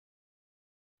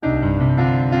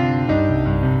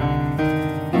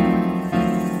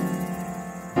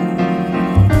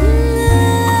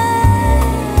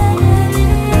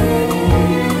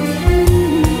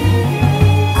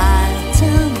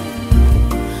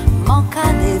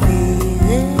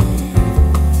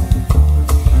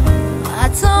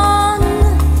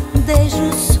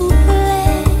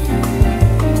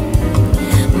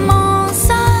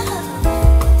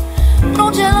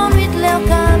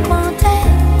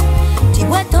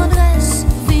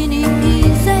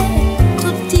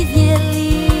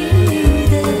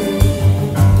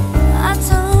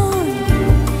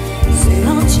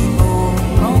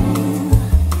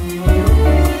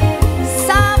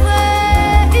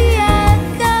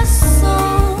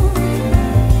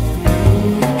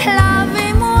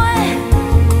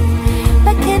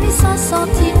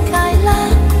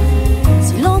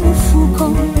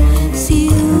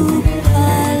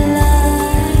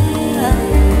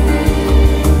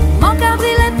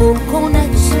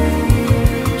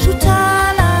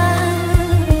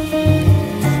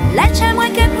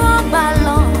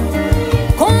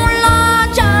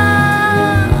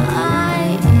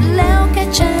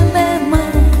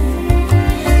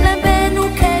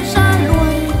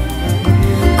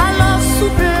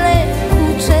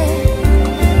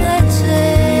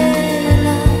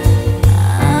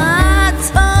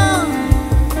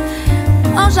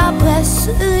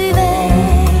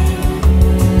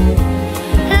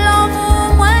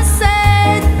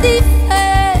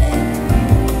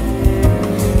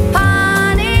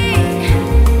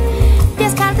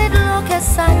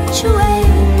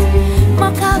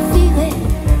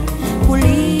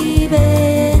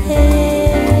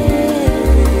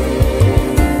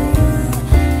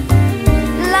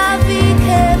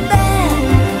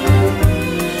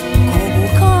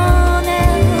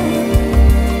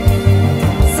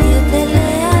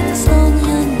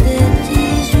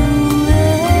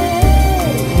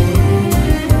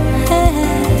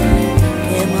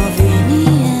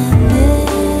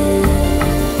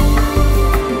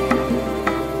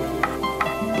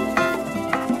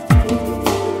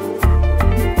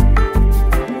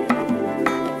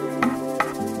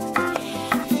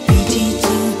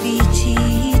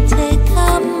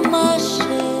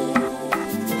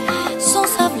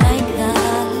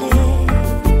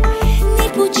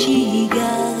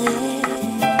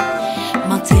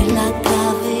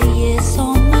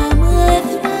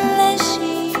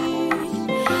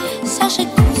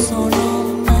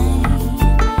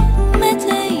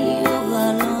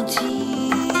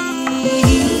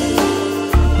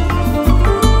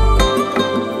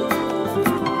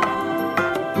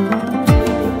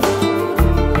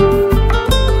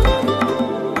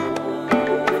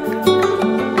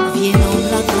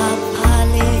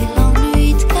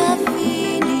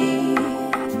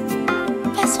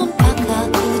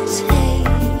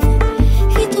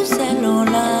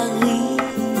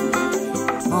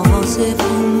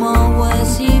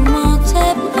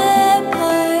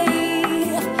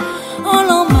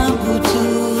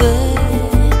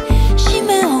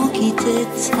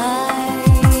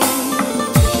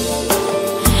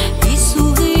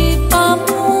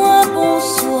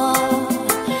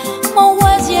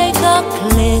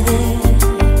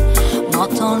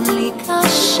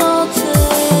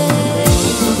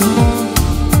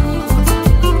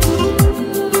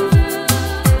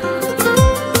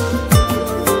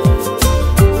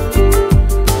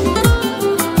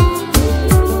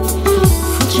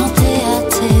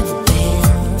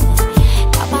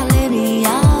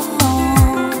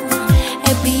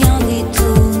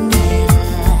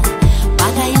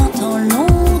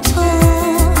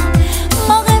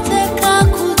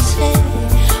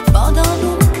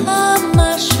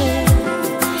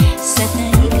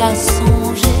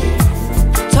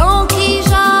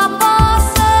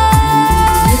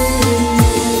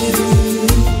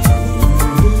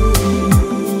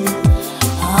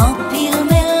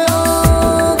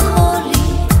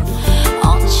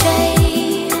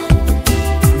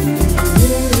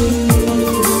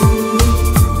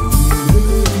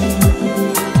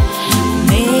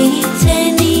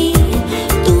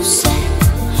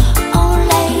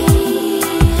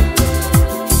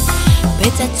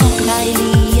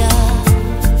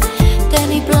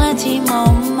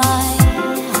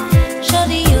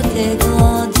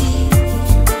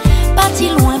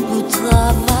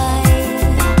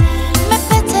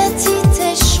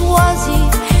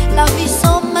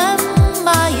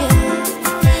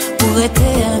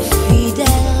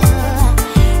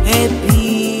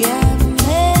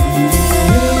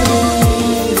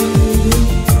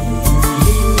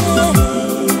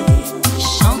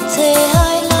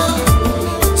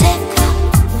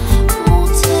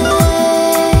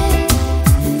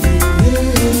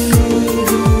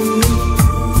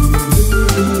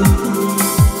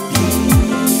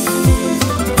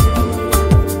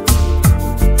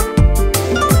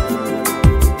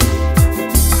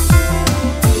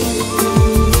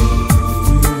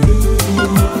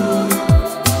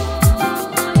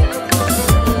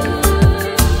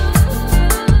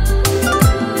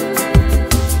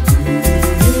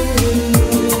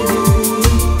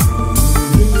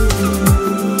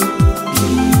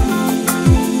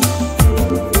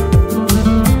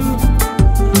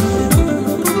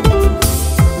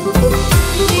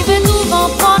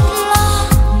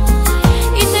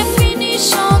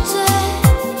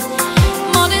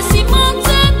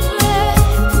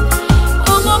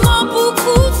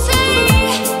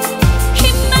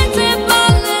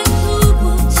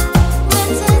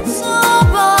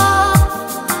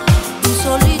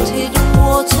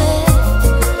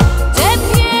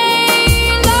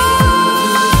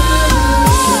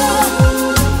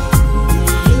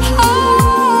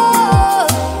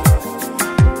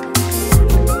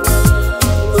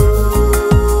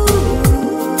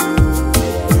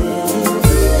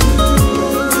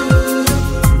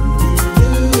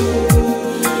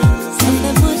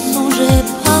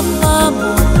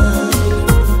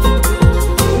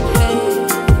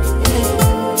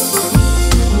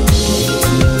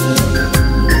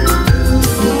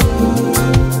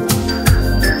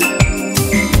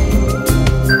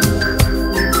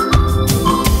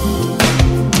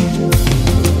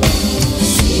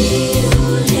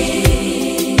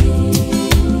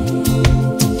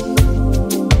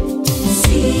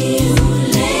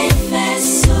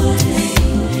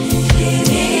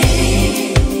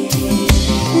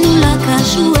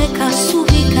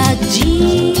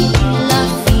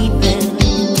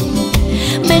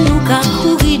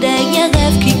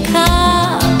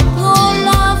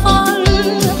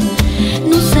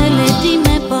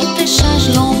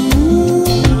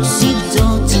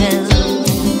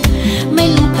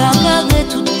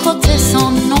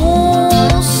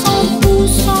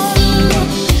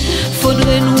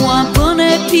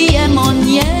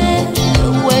lumière,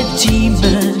 ouais, dis-moi.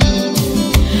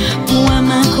 Pour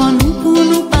main qu'on nous, pour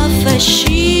nous pas faire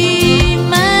chier,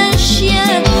 ma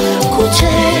chien. Écoutez,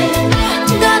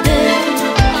 regardez,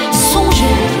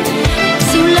 songez,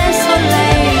 sous le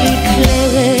soleil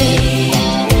éclairé.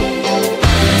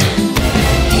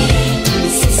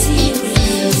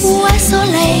 Ouais,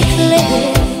 soleil éclairé.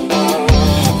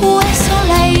 Ouais,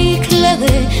 soleil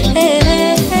éclairé.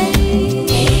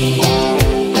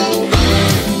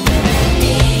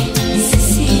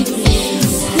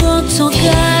 Prends ton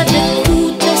garde,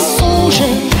 écoute et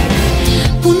songez,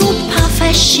 pour nous pas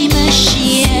faire chier, ma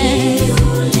chien.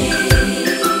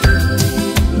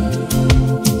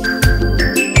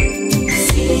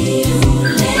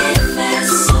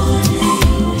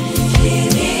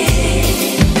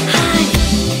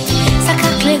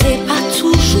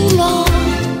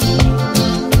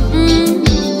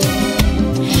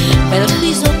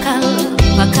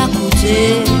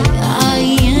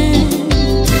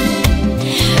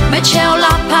 Mais ciao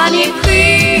la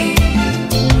paniquerie,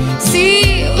 si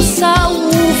ça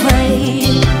ouvre,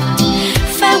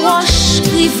 fait wash,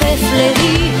 privé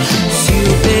fleuri, si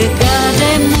vous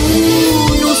regardez-nous,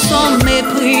 nous sommes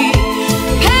mépris.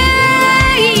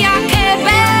 Hey, y'a que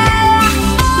belle,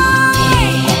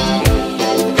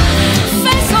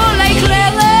 fait soleil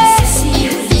éclairé,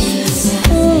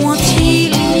 ou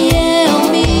anti-lumière,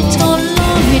 mi-temps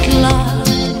l'ennui là,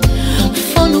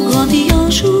 faut nous grandir un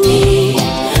jour.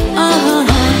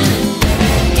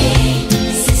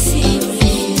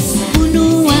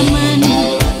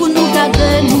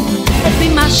 Et puis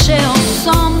marcher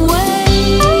ensemble,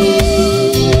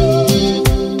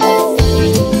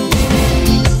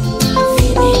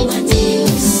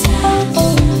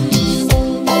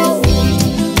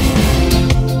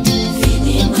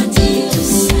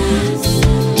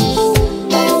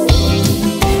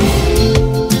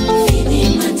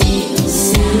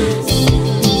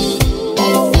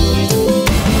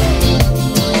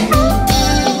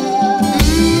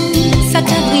 ça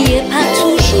cabrier pas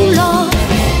toujours là.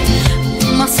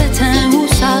 C'est un ou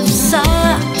ça,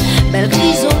 belle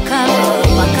crise au cœur,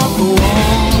 macabre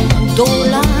en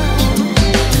dollar,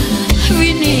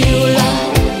 vinyle là,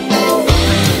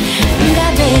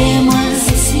 regardez-moi,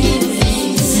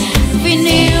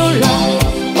 vinyle là,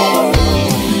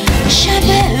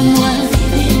 chavez-moi,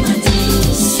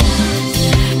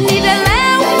 ni de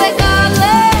l'air ou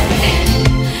regarder,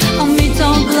 en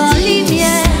mettant grand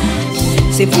lumière,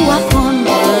 c'est pour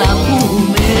apprendre la boum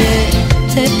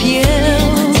tes pieds.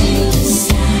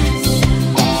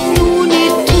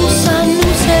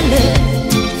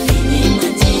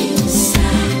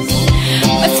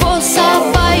 Mais faut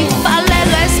savoir, il fallait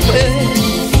respect.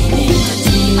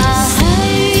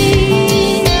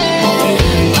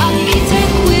 Pas quitter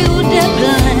couille ou des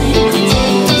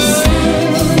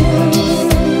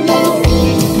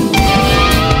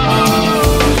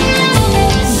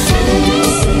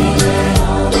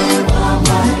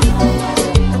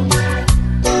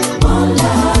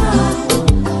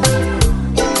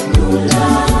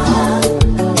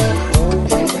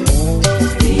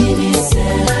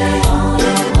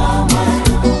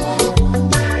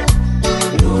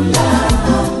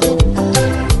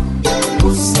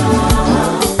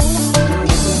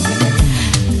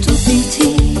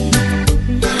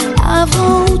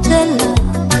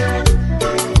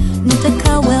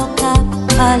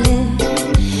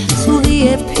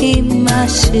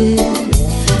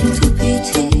tout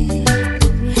petit,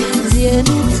 Dieu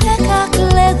nous t'a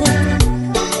éclairé.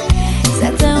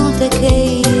 Certains ont été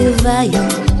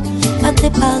vaillants, à te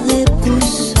parer pour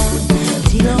ça.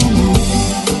 Dis-le-moi,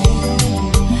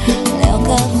 l'air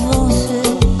qu'avance,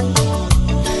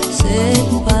 c'est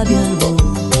pas bien loin.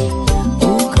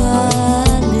 Pour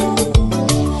caler,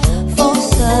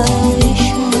 force à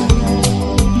échouer,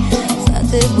 ça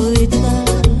te brûle.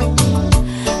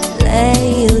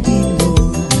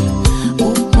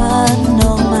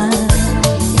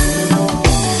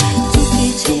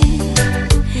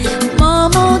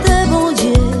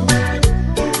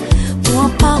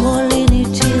 Parole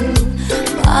inutile,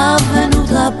 pas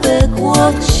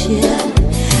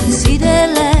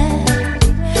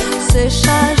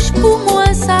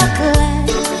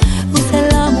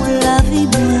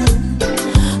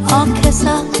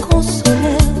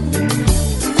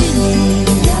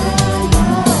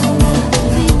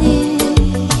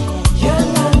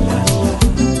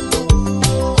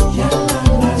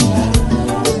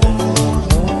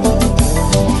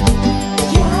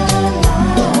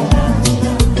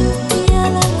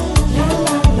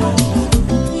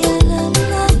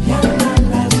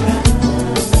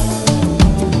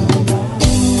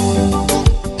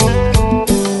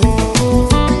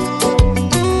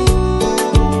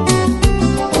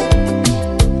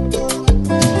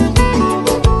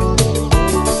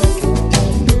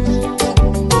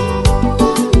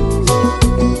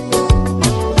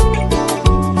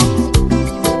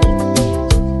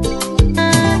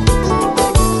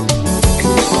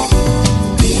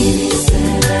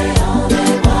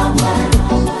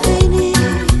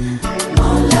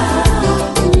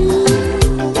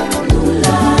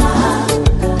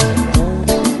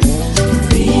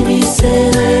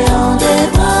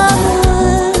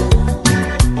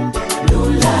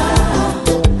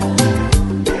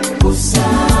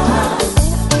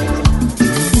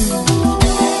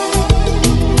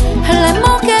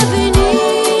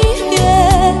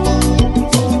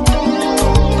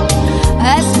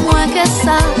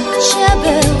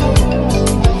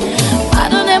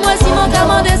Pardonnez-moi si mon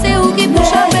commande c'est où qui peut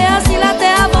choper. Si la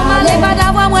terre avant m'aller, pas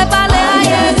d'avoir moi parler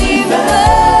ailleurs.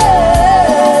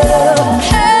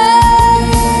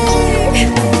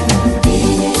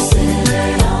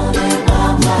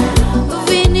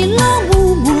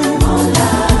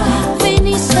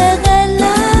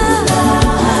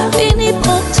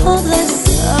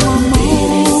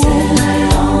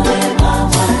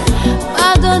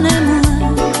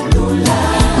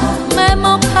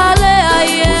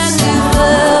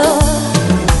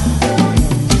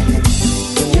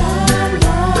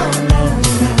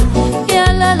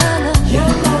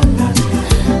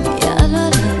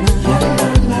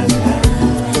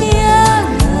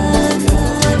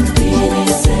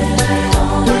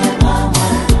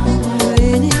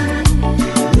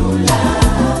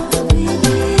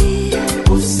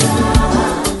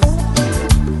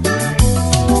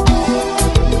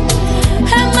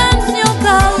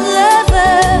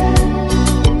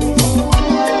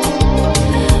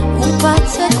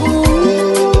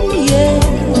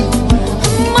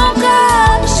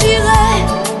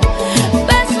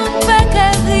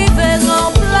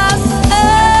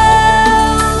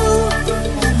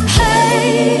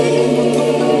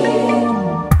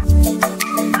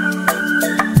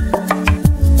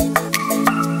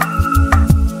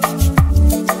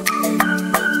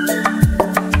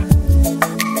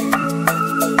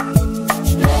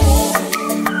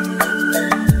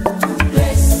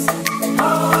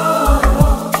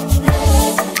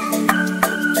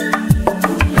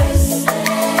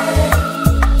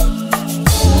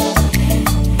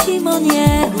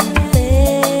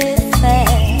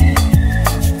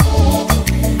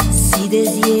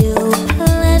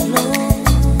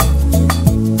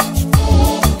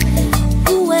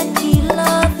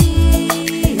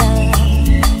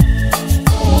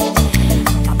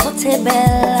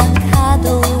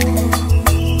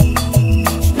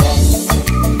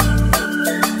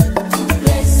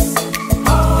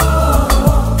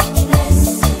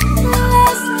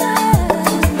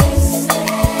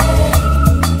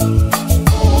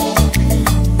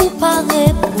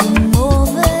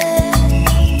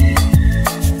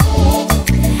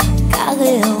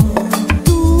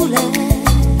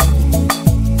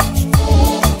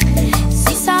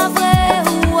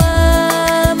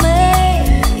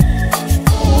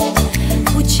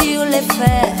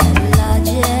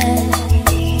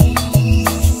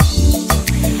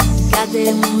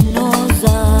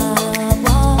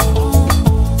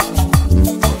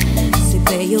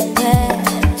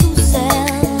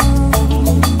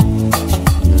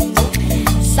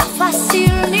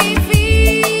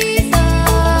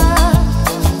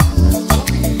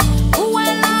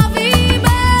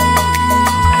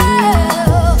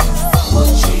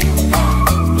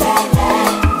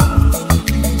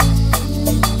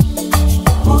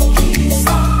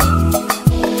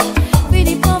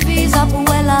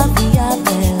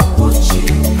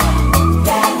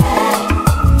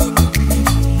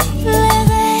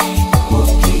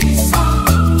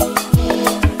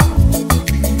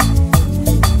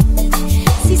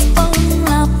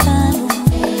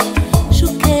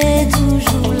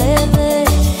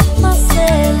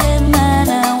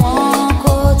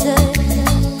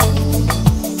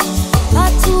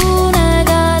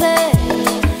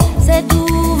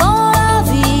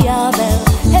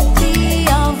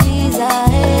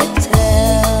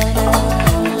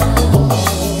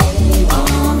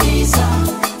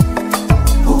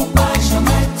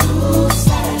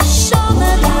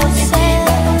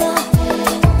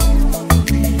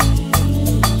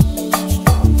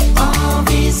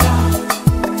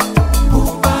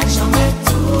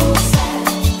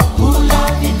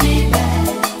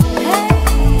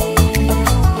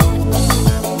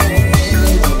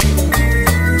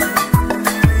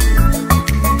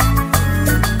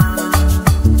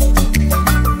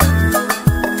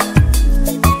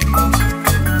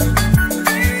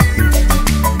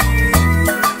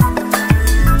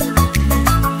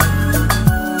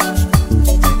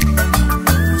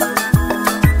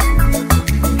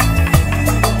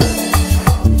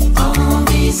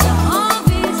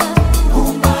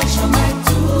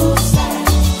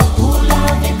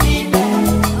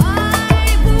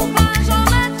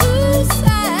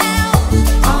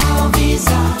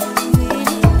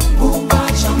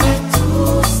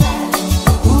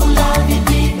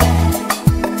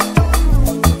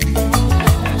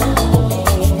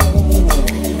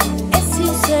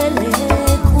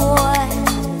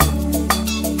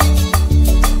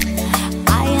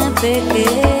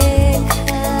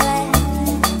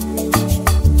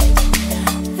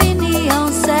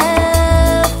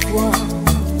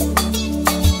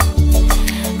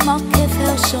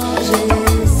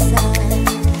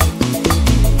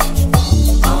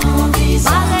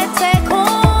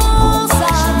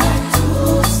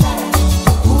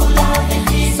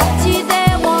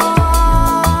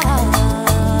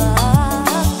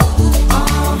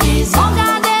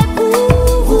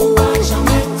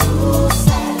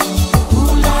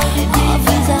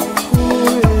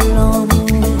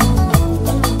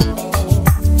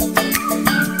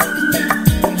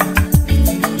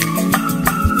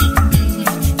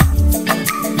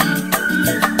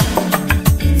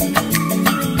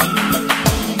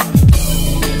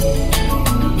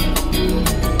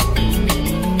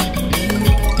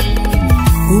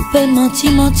 peut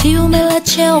mentir, mais la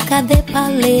tien au cas de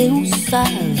parler ou savent,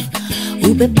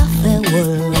 ou peut pas faire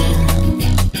ouais.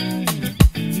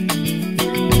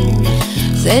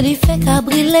 C'est du fait qu'à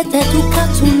briller tête ou qu'à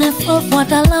tourner fort, point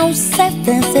talent ou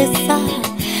certain, c'est ça,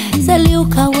 c'est lui ou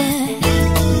qu'à ouais.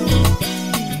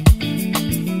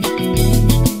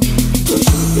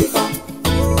 Toujours vivant,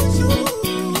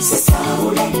 c'est ça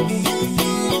ou l'est.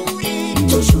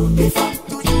 Toujours vivant,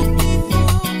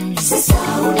 c'est ça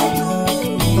ou l'est.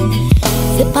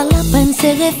 C'est pas la peine,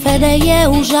 c'est refait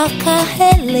d'ailleurs ou Jacques a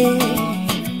hélé.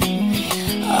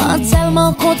 En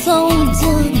tellement content ou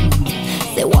dingue.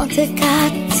 C'est what te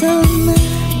carton.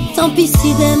 Tant pis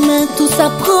si demain tout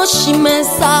s'approche, mais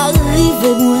ça arrive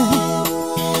moins.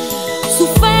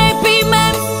 Souffrir puis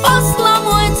même poste la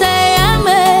moitié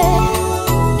aimé.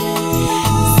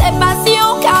 C'est passion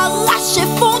car lâche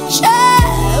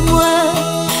frontière moi.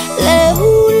 Les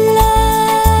rouleurs.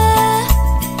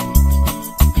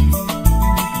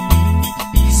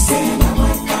 C'est ma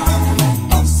waka,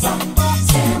 on ça.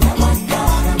 C'est ma waka,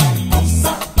 on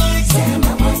ça. C'est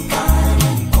ma waka.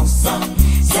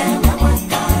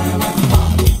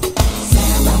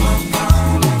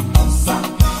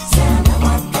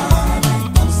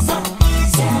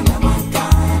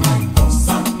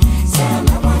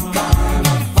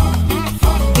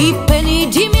 Il pénit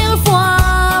 10 000 fois,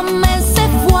 mais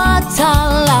cette fois t'as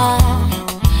là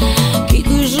qui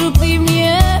toujours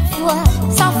première fois,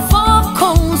 ça fait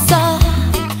comme ça.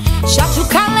 Chaque jour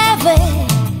qu'à lever,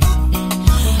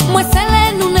 moi c'est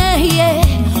les nous n'ayez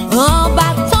en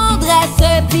bas tendresse,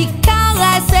 puis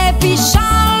caresse, puis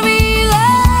chalvire.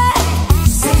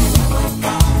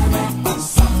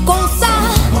 Comme ça.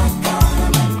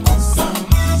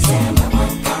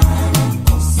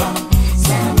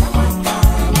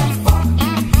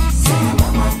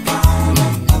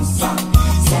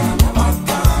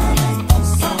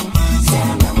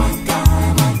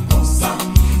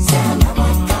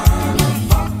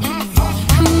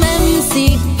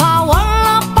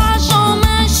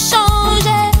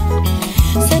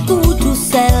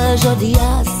 Jodi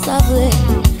a savre,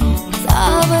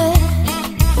 savre.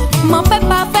 M'en peut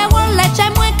pas faire un lèche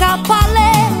moins qu'à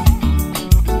parler.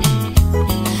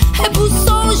 Et pour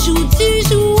son jour, tu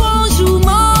joues, on joue,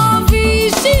 m'en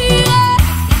vigile.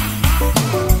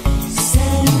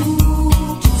 C'est où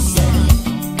tout seul.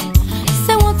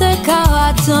 C'est où te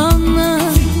cartonne.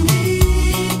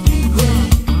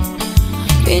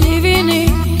 Vini, vini.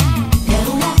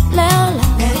 Là.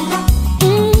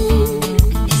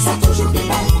 Ça toujours plus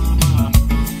belle.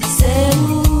 C'est où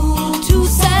tout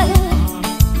seul.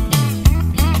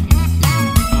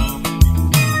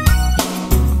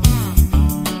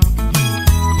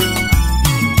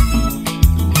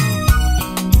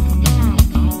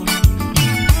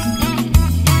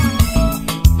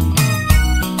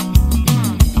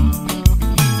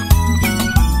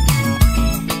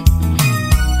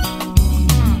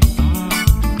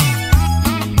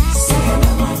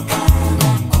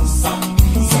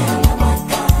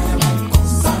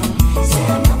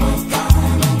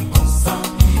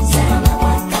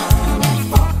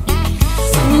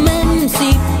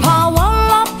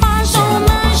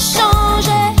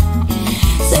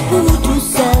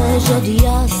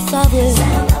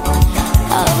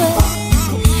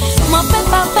 M'en fais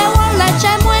pas faire un lèche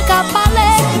moins qu'à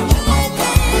parler.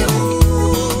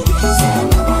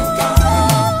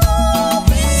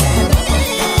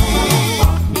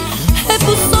 Et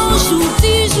pour son jour,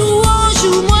 tu joues, on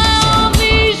joue, moi en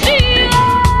vigile.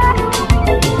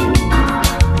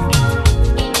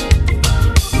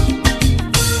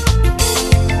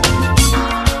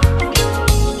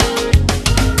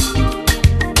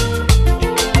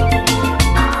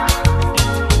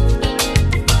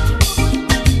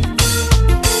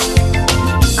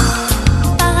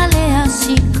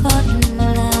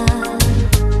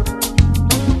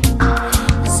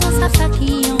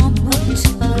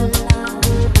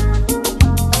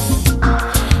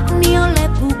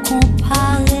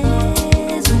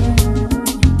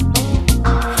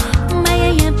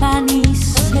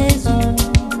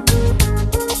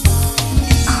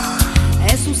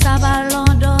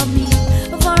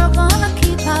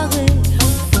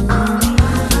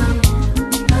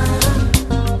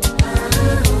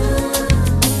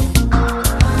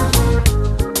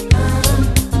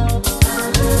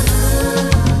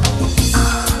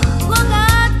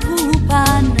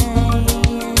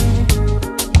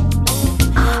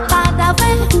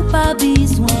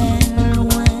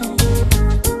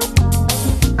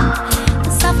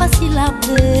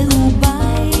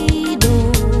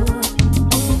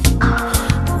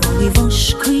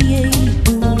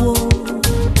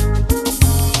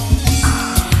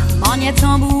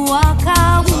 Tambour à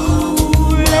carreau.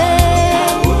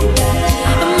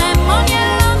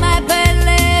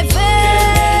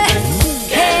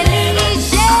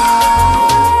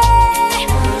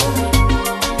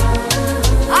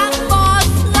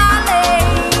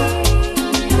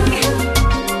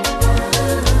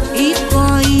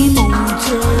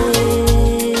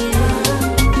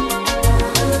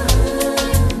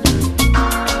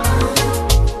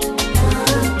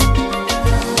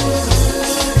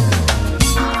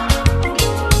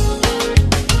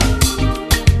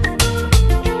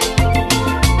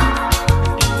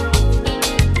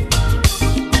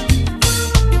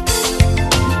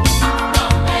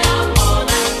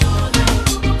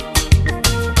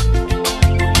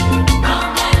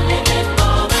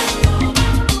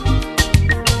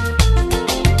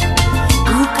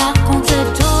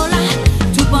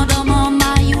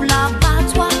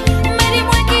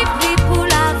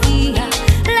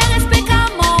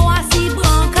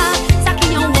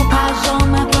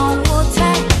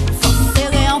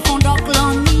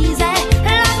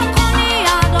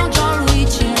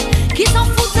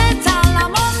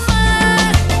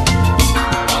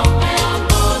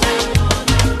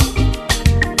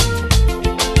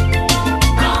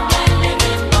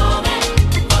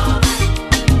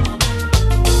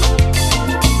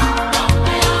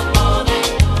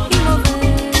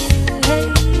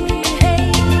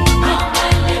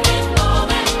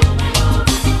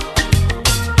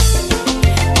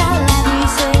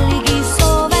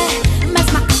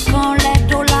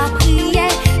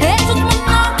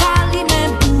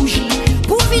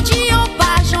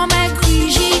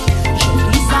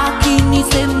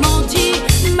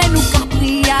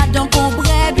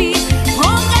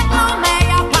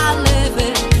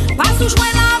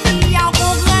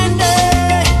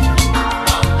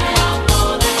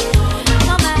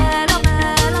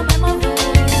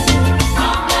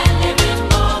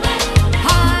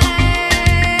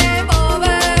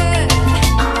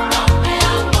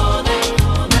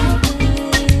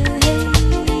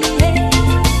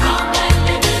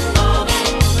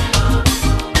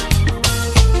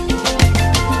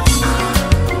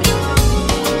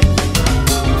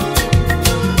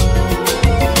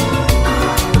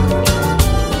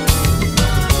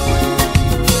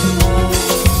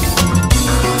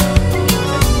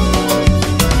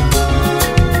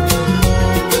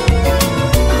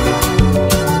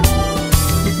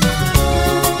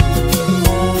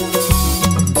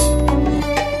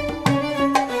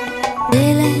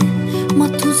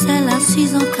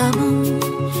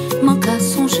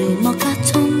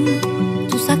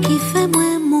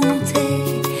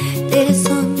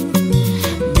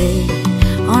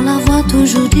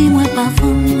 toujours dit moi pas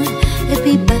femme. Et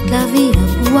puis pas la vie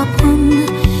pour apprendre.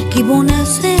 Qui bonheur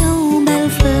c'est un bel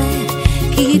fleur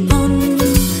qui bonne.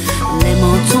 Les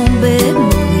mains tombées, m'ont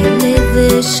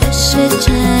levé, chercher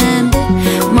djembe.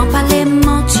 M'en parler,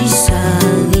 menti, ça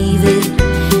arrivé.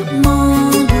 M'en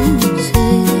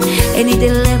douter. Et ni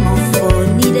de lait, mon faux,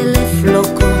 ni de lait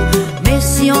flocon. Mais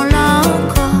si on l'a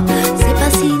encore, c'est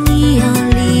pas signé en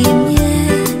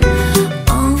lumière,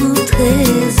 en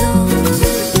trésor.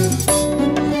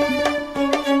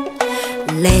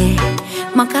 Les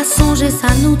manques à songer, ça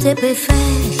nous t'est fait.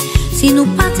 Si nous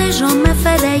partons jamais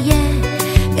fait d'ailleurs.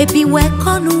 Et puis ouais,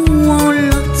 quand nous on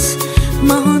l'autre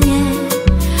manière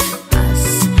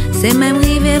passe, c'est même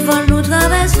rivé vol nous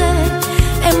traverser.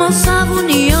 Et mon savon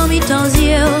ni en mi-temps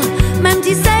yeux, même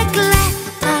si c'est clair,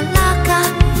 à la ca,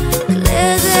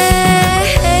 clairé.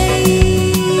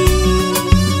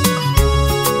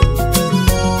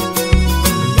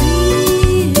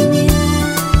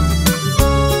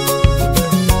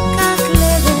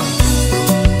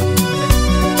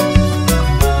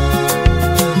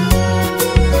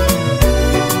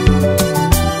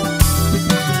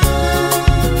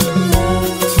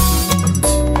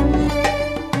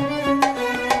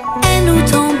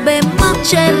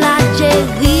 La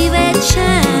dérive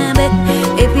chambre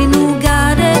et puis nous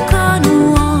garder quand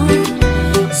nous on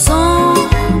sans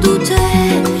doute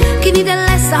qui ni de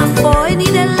laisse à fort ni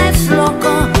de laisse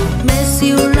flocon. Mais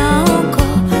si on l'a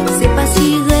encore, c'est pas si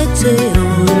resté en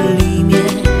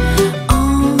lumière,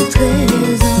 en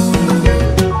trésor.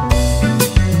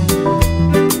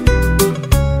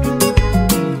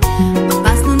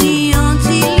 Parce nous n'y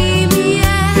anti-lumière,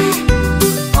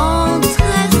 en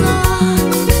trésor.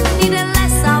 Ni de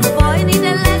laisse à fort, ni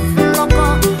de laisse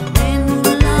flocon. Mais nous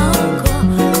là encore,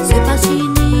 c'est pas si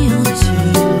ni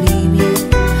anti-lumière,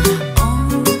 en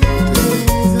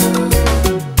trésor.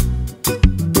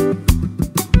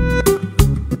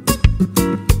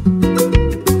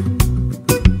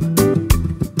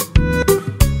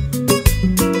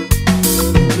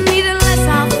 Ni de laisse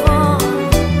à fort,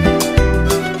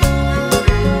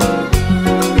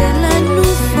 de la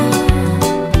nous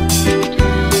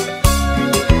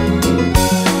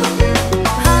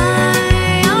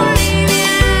Aïe, en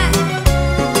lumière.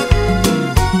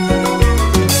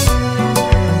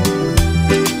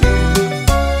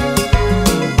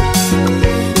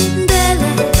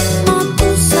 Délai, mon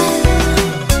tout seul,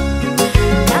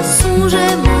 t'as songé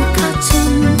mon carton.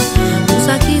 Tout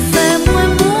ça qui fait moi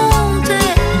monter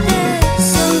et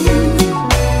sonner.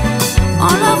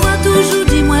 On la voit toujours,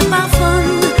 dis-moi pas fun.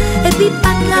 Et puis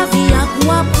pas de la vie à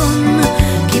quoi prendre.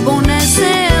 Qui bon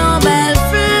c'est en belle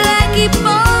fleur qui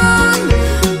bonne.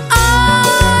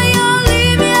 Aïe, en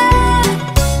lumière.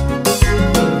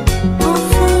 En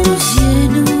fond aux yeux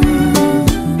nous.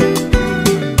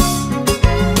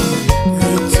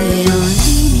 Restez en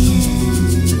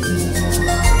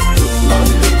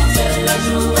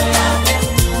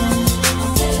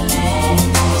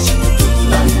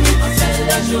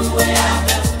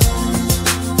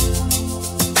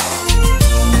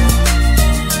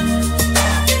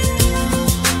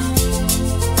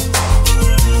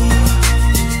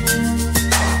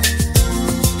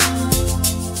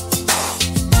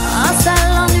un seul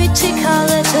ennui qui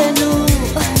arrête nous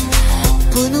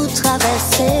pour nous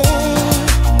traverser.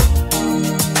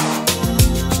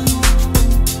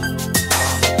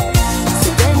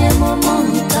 Ces derniers moments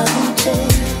nous t'a goûté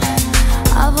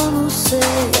avant nous séparer.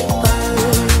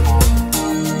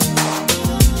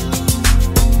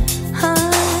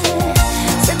 Aïe,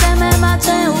 c'est demain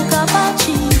matin ou qu'à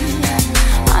partir,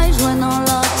 aïe, joint dans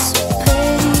l'autre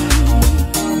pays.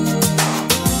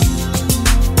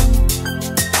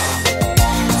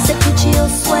 C'est petit au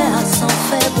souhait à s'en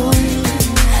faire bruit,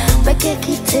 mais qu'est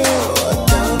quitté au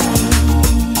dormi.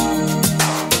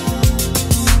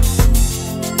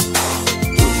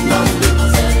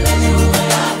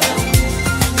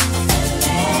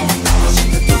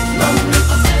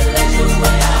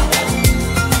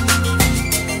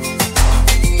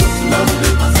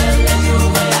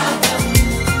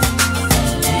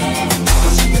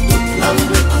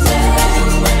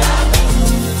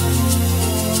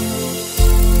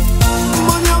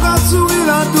 Mon yon ka souri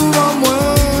là devant moi,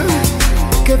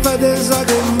 que fait des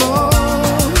agréments.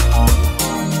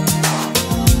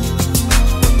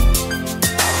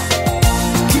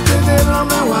 Qui te donne la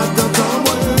main ou attends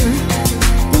moi,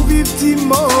 pour vivre petit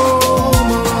moment.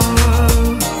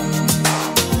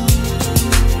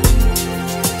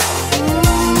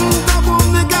 T'as pour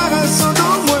me caresser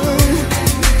dans moi,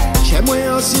 j'ai moi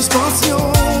en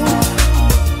suspension.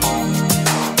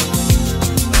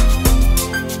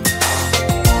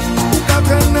 Ou pas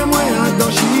traîner moi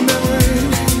dans chimère,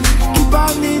 qui pas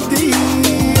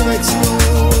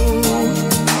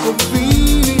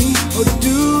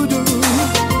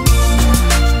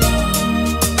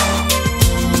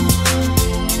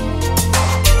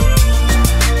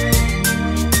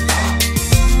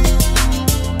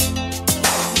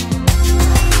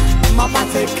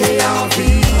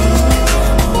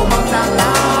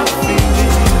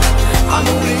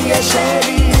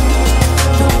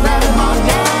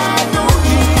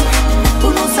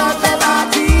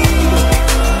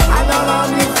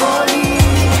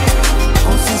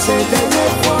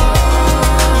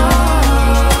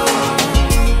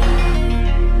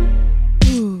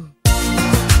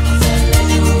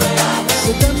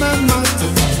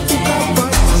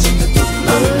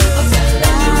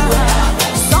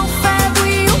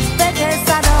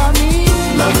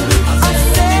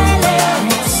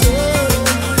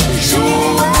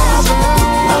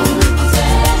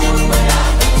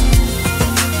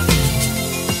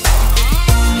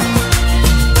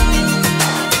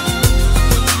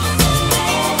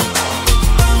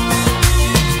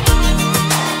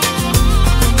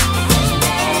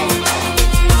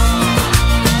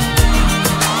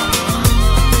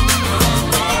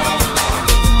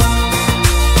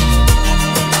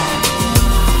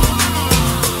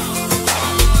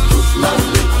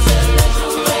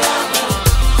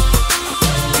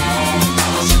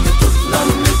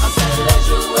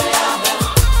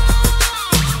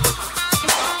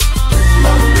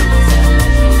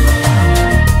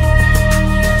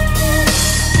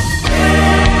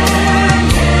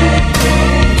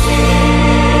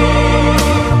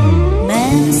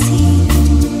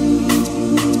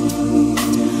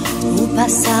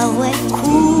ça ouais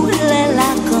couler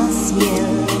la ciel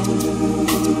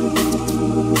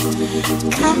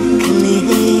calclé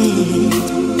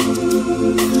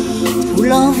pour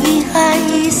l'envie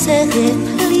haï serait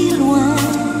plus loin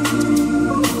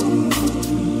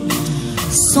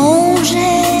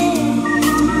songer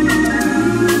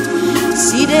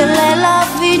si de la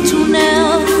vie tournait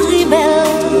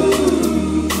rebelle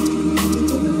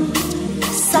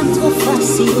ça trop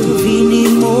facile vini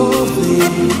mauvais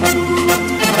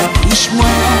ich-moi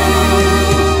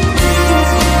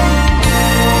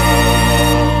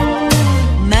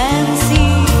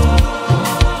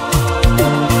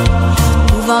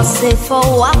c'est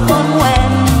fort à comme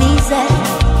misère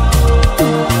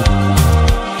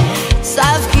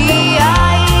savent qu'il y a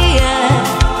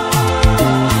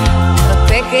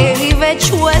fait qu'arriver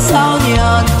tuer sans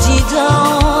rien dit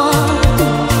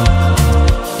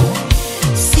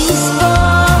si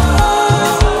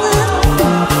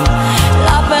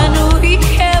la peine qui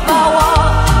va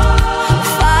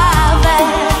faire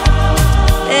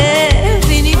et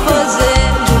fini poser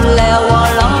tout l'air en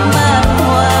l'emmène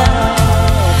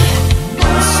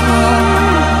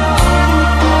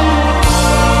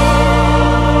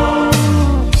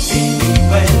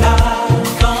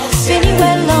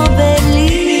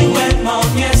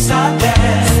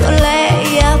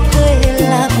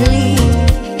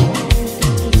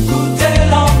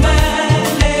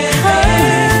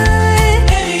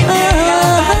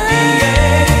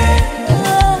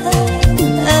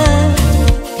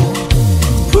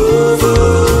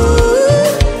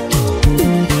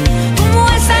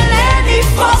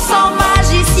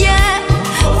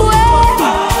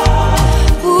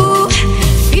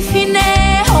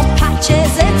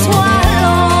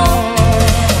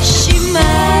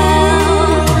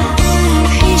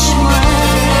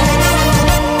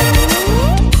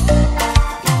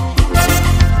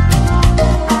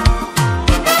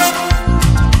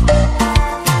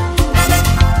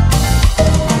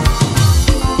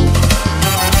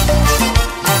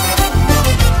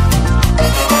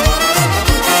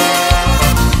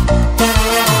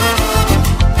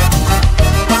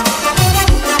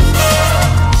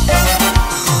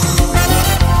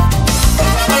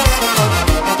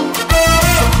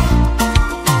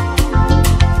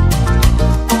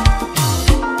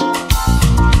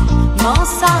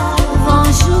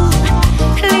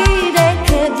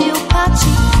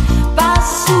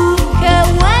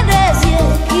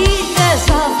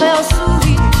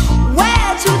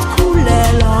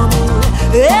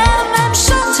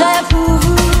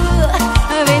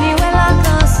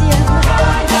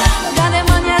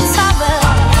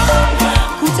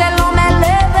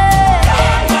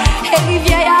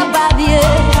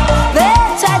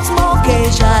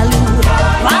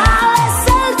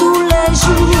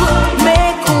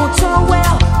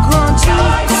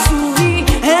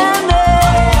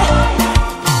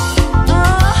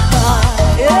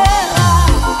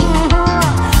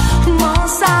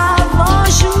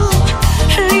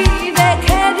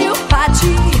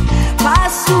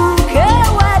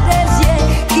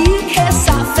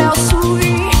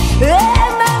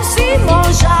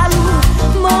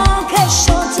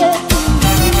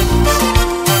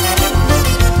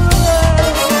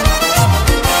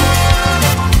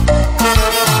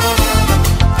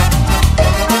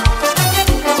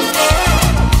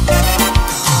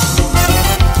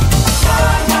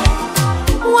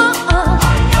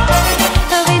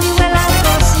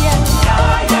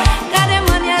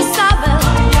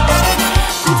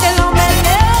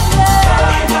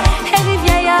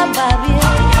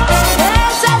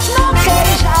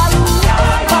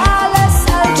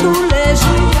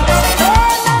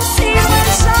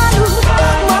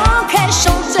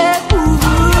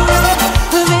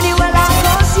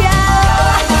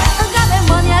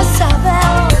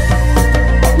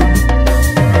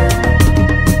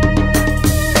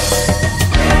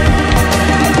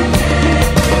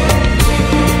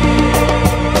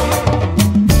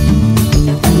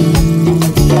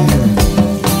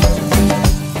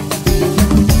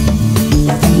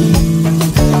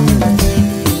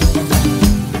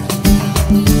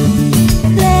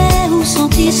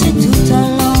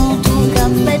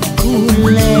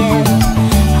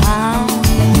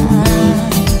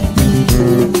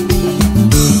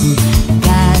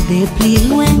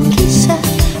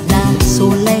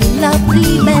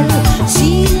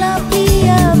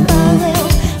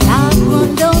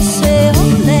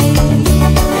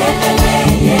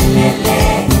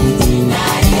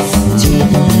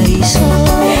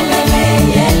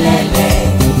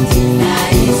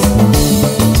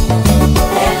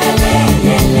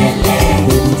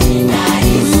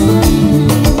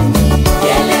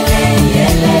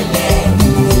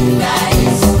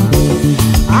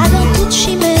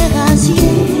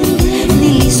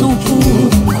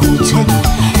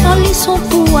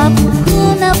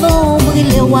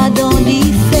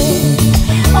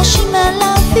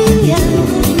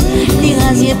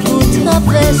plaisir pour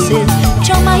traverser.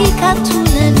 Jamaïca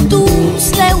tourne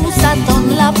douce, là où s'attend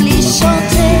la pluie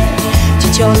chanter.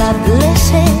 Tu la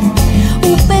blessé,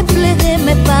 ou peut pleurer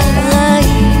mais pareil.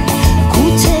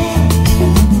 Écoutez,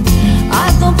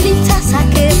 attends plus tard ça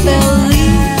qu'est perdu.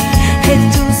 Et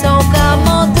tout ça au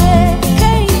commandé,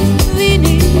 qu'est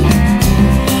venu.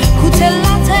 Écoutez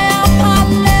la terre par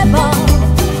les bords.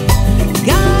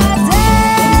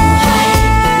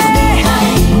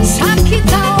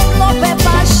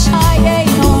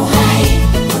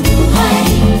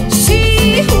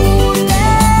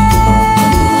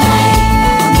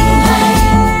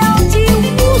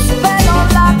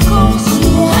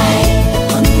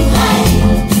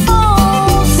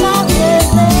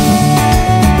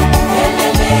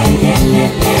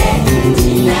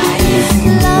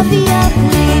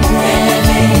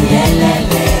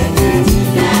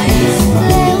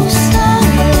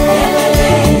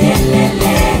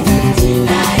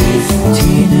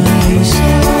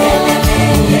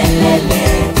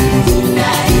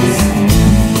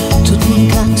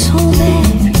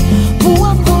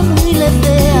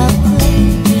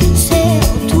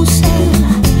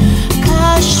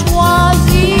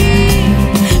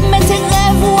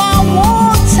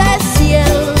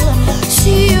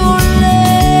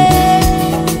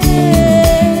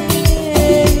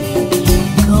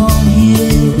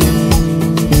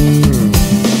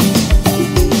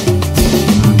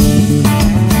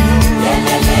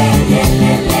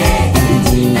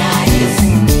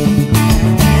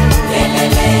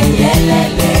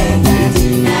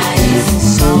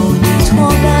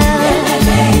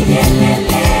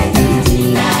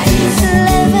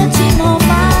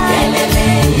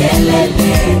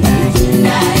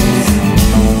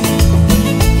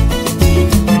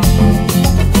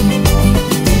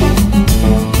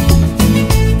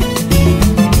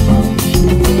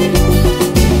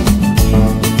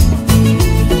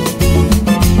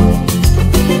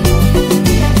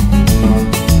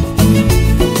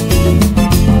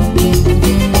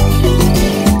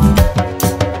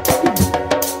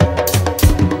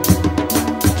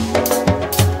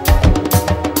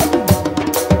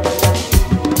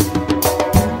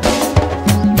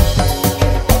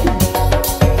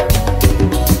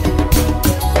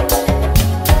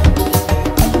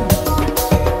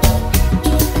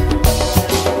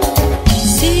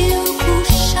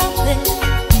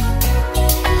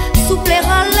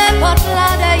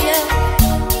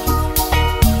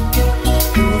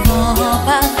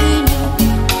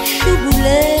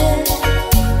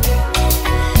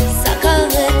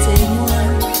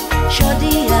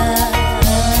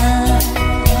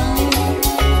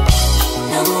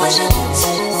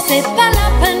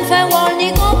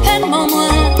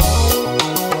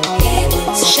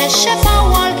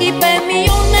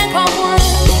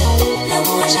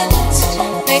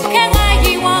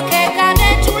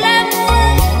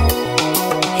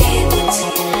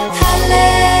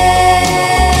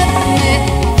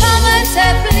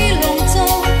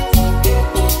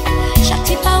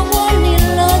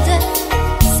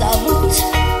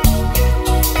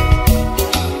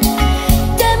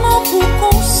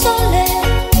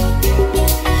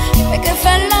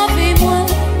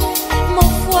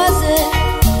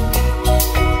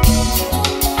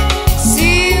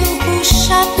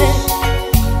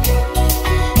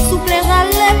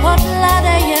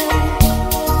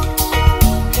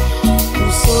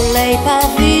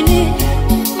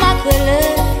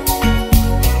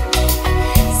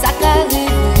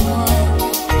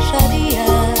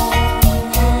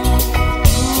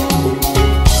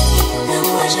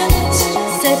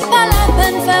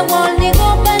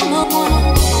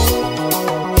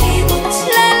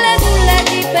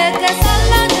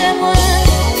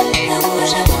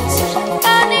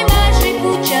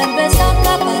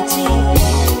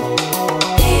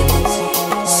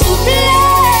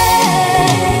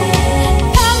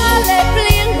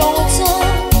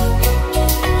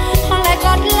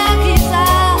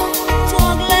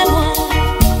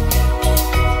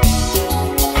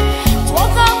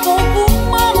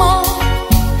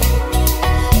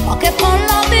 Que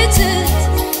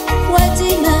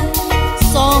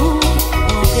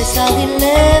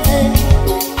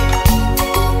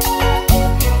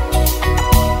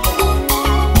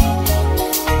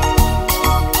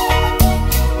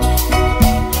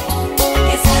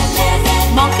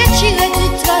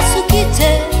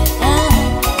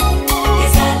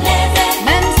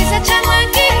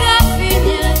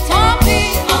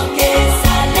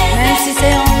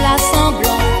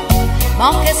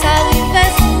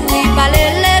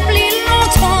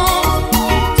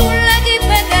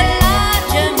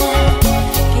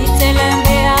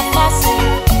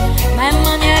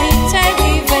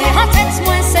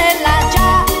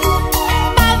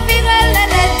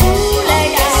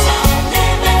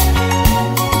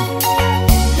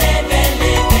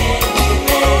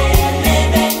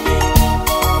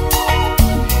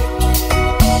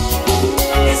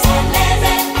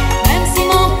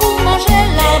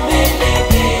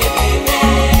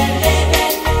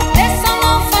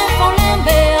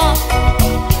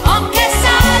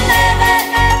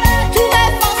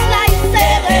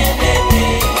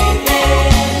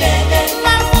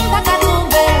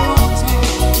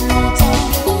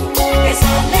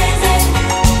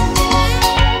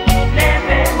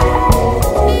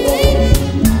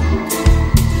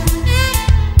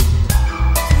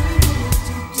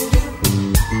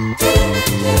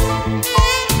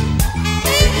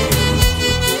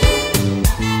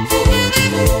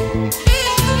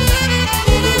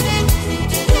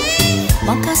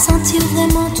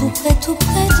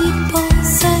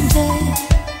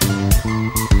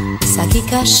ça qui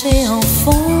cachait en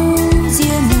fond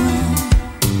yeux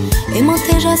moi. Et mon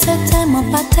déjà c'était mon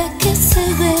pâté qui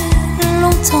serrait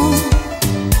longtemps.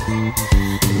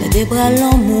 Mais des bras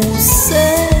l'amour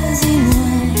saisit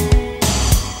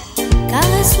moi.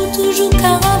 Caresse ou toujours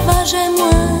caravage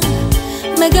moi.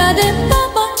 Mais gardez pas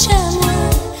bon chez moi.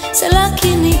 C'est là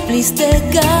qui n'y plus de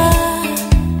gars.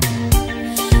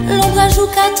 L'ombre joue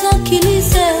qu'à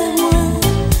tranquilliser moi.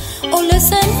 Oh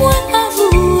laissez-moi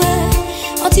avouer.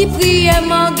 Anti-prière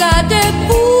m'en garde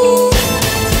pour.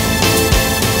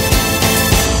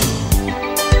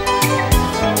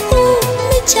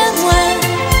 Tiens-moi,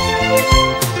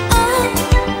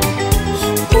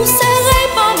 pour serrer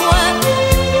par moi,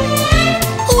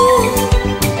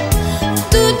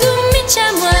 doudou, mi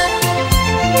tiens-moi.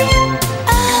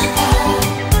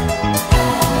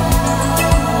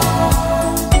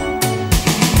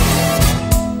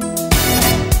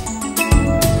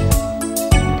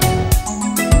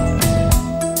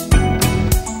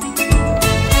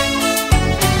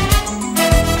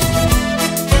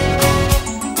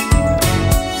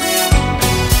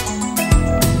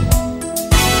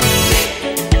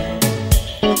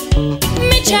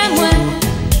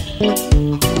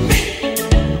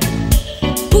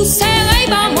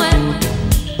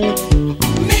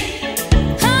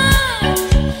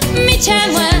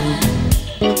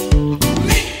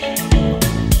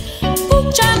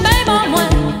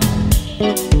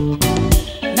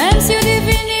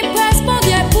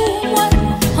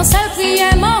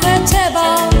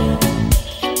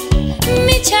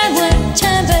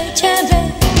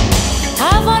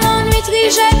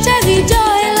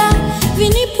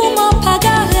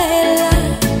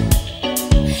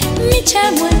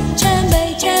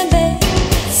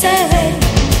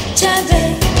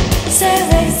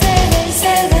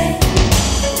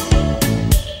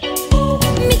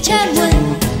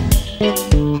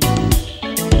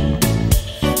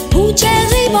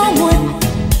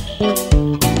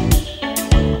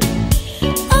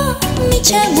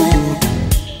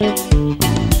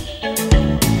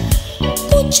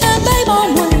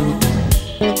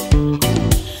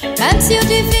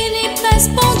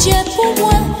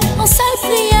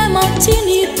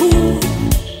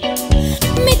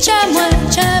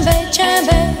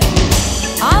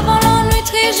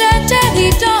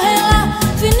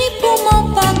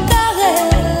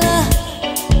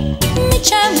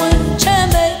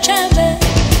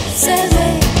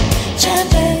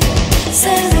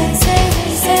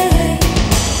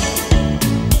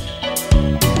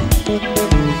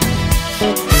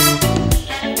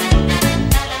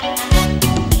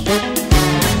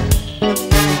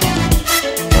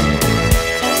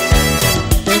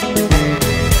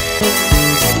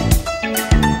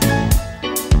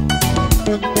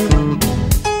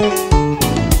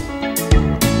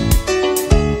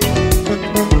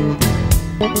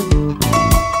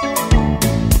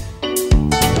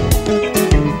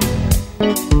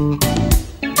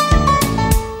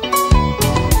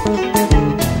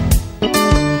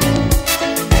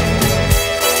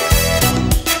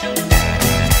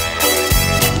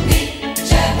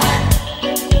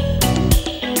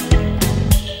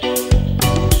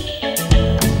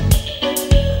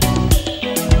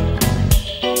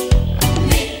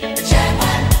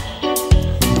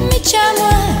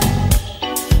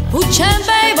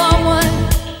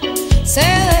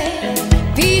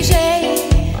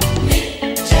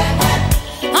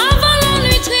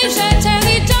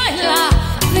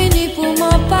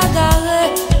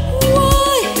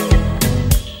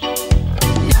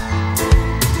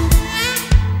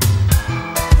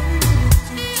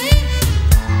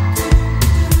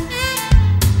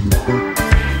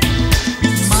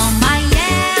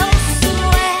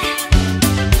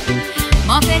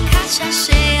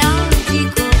 Chercher un petit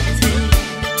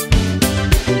côté.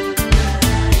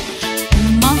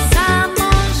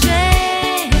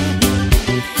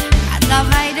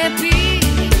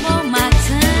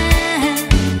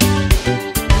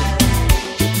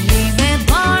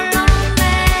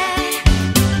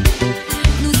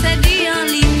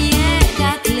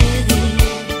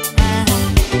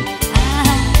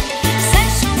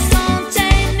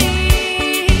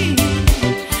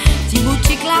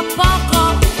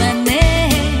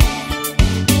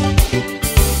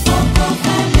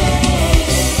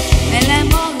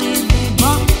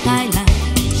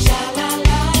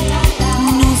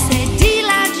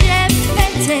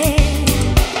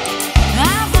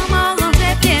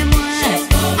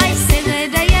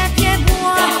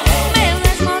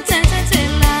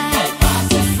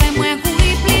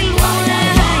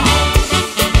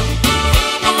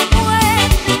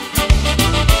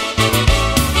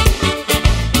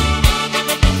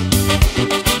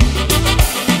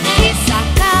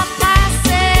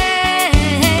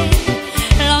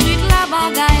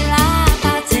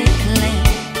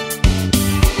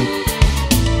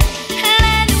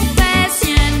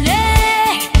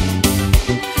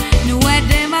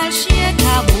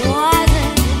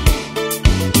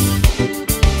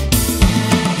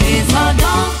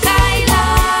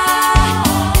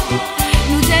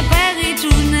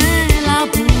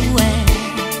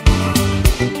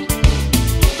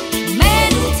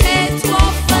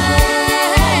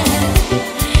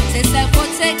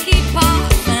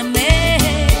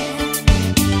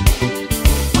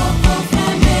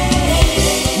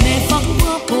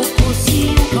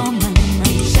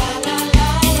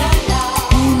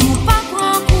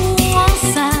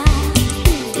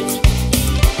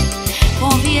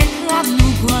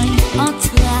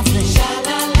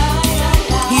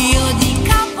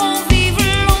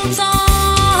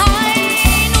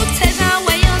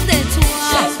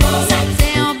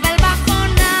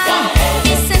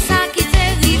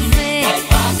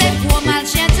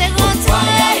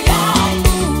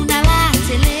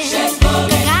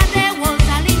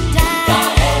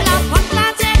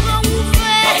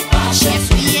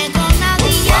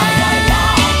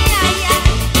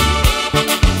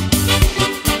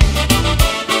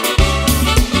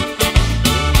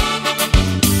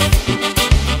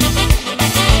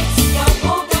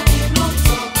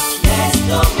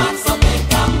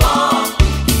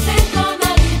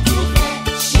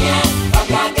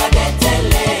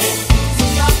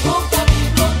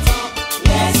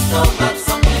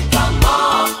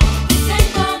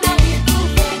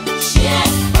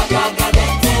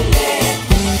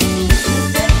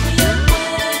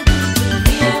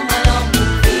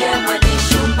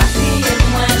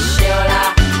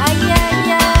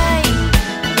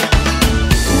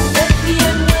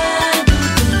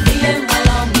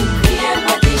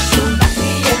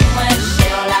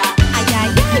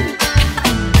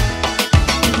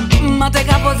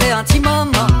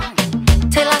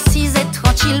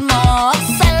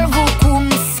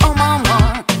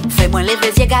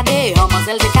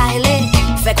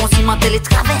 les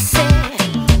traverser.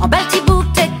 En belle petit bout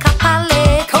t'es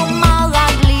capalé, comme un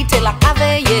ragli t'es la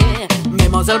caveye.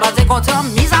 Mesdemoiselles pas t'es content,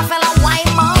 mise à faire la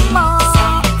wine maman.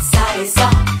 Ça et ça,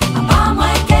 pas moi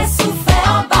qui souffert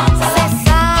en bataille. C'est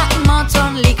ça,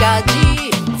 m'entend li ka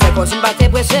di. C'est quoi tu m'batte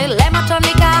pressé, les m'entend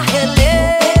li ka hele.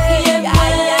 Criez-moi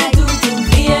doudou,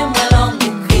 criez-moi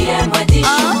l'amour, criez-moi des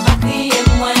choux, pas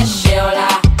criez-moi cher là.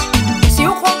 Si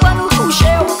on croit pas nous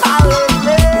toucher, on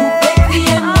carré.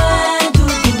 Criez-moi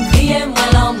doudou, criez-moi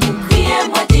l'amour,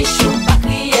 criez-moi des choux, pas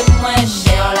criez-moi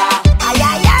cher là. Aïe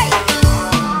aïe aïe.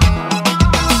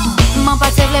 M'en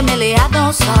pas te vle mêler à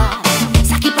danser.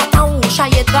 Ça qui pas ta ou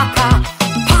chaye traka.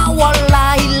 Power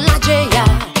là, il la jeya.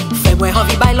 Fais-moi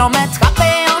envie bail en mettre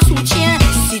capé en soutien.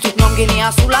 Si tout nom gagne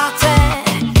sous la terre.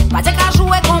 Pas te qu'à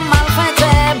jouer comme mal fait.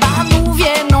 Bah nous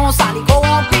viens non ça li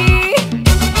corrompi.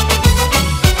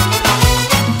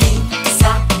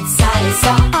 Ça et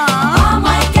ça, pas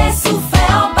moi qui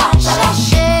souffert en bataille.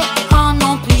 Chercher un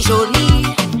nom plus joli.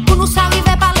 Pour nous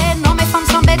s'arriver par les noms, mes femmes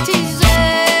sans bêtises.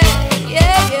 Yeah,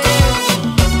 yeah.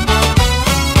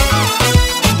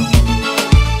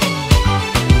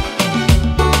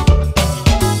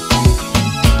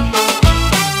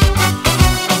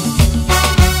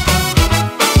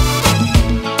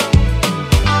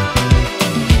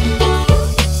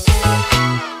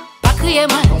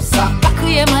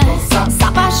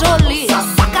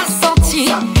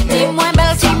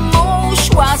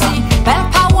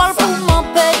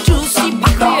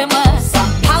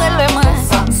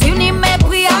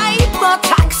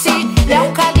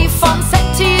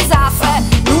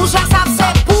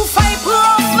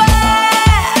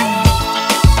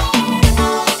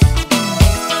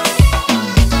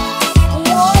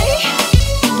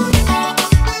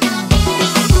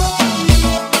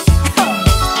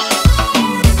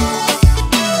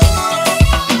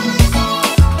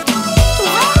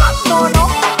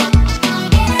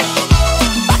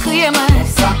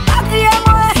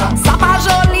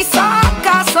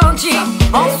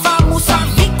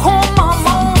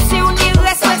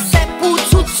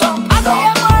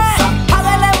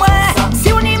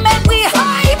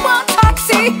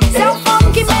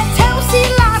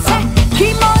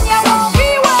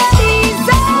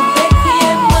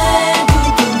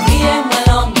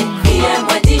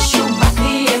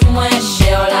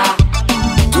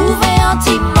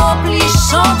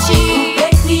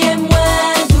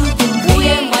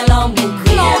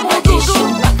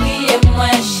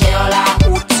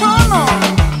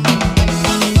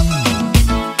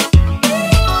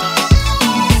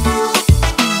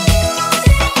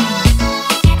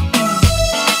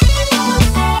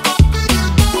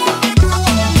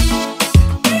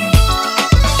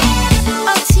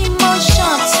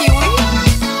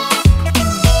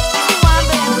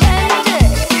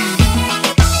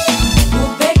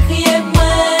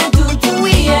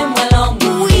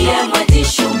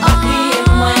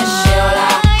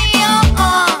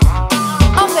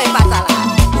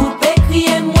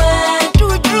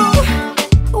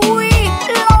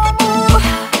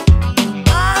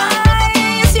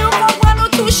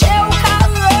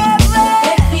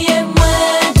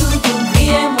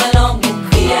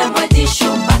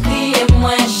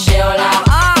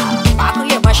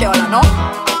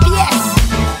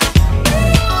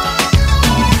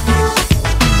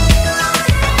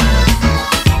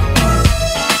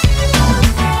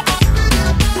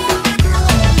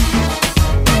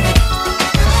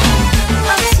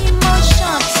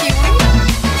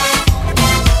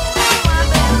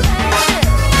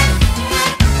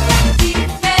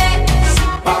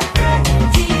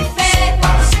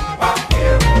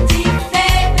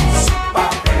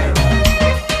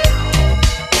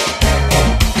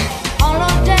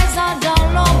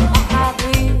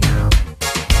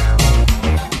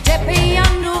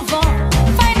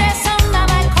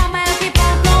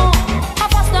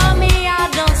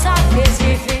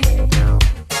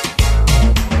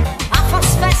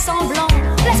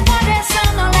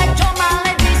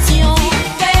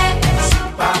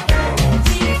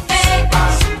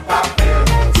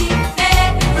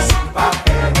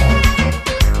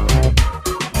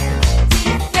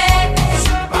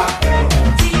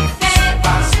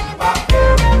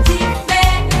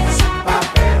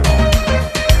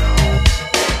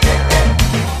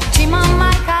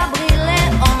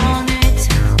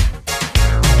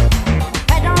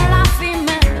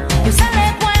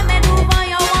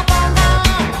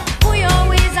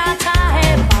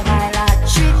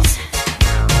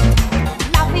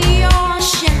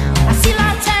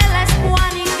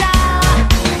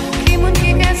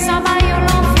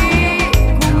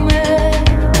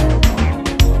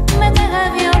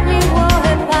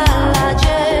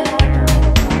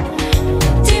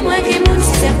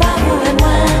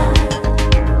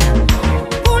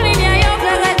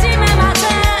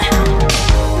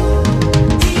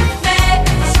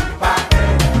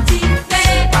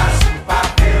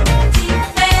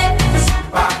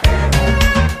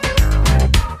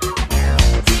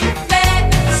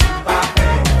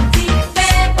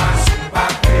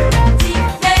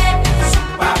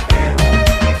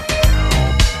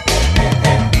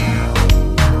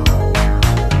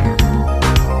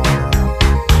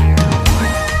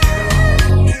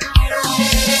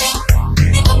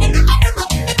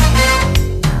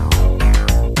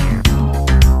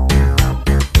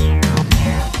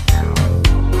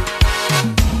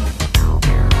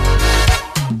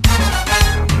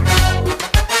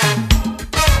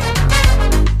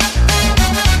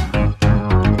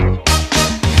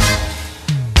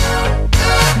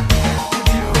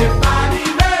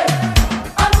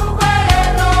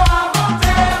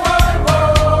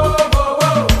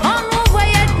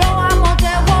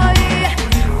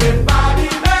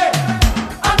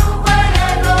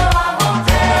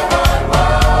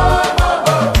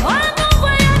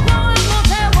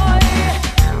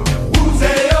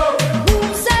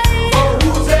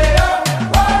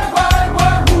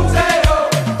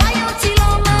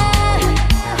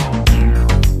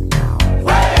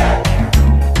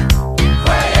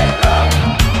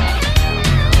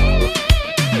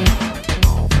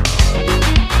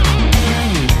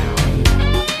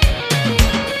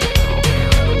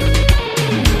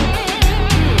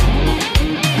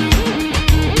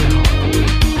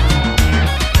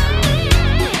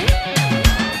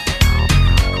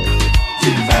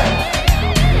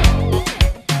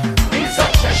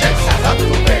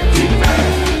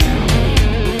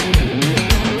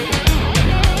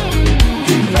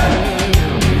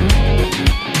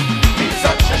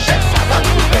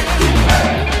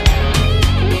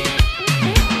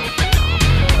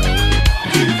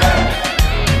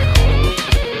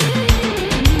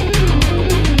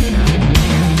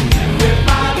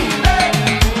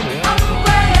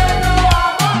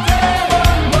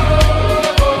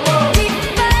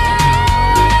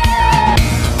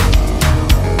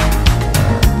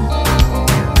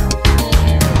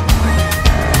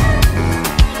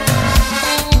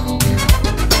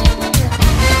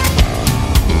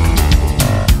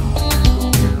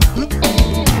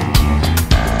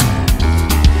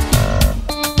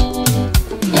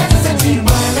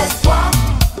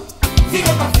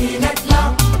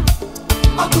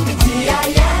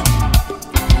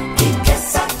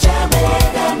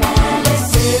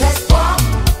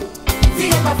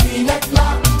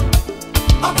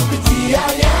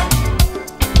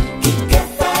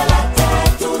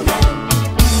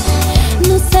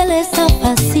 Nous c'est les ça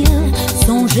facile,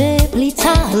 songer plus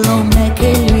tard l'homme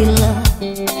que l'huile.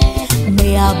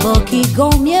 Mais à bord qui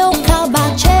gomme au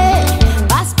cabaché,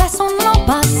 passe personne n'en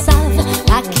passe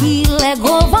à qui les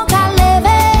gros vont qu'à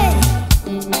lever.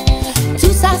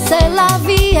 Tout ça c'est la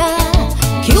vie,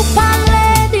 qui vous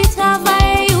parle du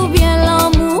travail ou bien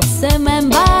l'amour, c'est même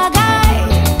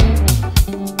bagaille.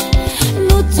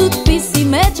 Nous toutes pissi,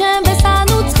 mais j'aime ça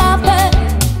nous trappe.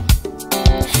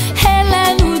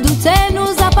 Et nous douter,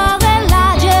 nous apparaît la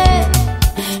Dieu.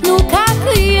 Nous qu'à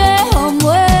crier en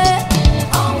moi.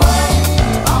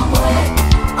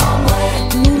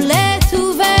 Nous les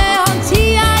trouver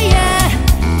anti-ailleurs.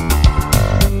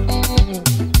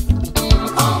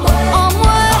 En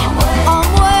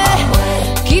moi,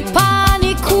 qui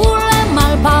panique ou le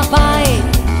mal papaye.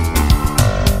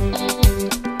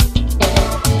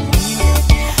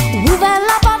 Ouvert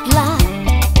la porte là,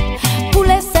 pour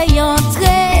laisser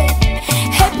entrer.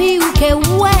 Et puis ou que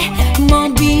ouais, mon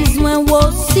besoin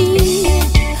aussi.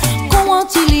 Comment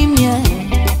tu l'y mieux,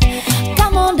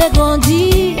 comment de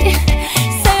grandit.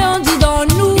 C'est on dit dans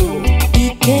nous, qui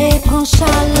prend chalet.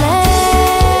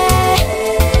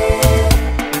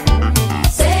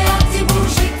 C'est un petit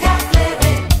bougie qui a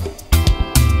clairé.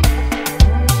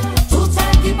 Tout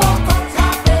un petit bon contre la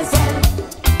pézelle.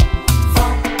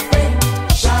 Vampé,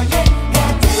 chalet,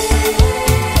 gâté.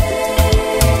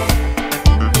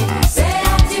 C'est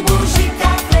un petit bougie qui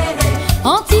a clairé.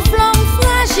 Anti-flamme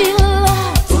fragile.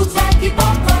 Tout un petit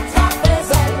bon contre la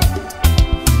pézelle.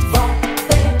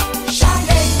 Vampé,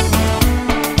 chalet.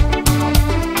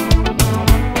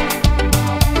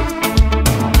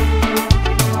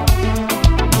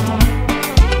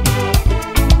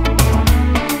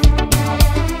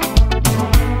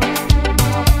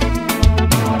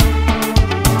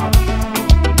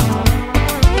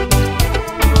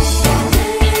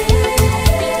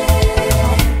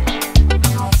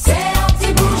 C'est un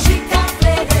petit bougie qui a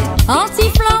clairé.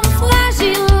 Anti-flamme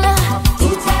fragile.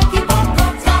 Tout un petit bon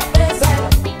contre la pézelle.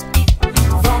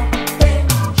 Vampé,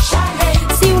 chalet.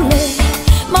 Si vous voulez,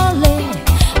 m'enlève,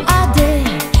 adé,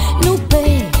 nous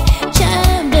paye,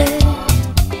 tchembe.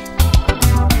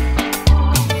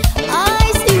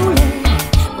 Aïe, si vous voulez,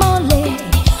 m'enlève,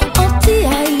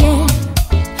 anti-haïen,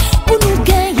 pour nous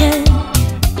gagner.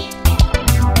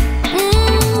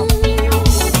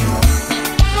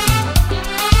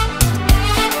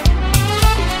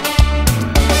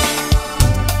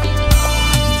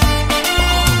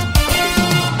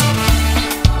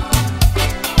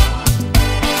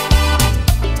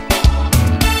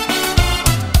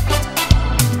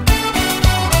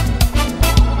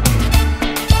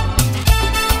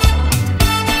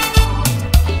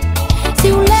 Si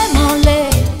vous voulez,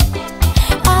 m'enlève,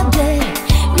 adé,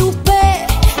 nous paye,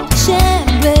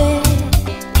 tchembe.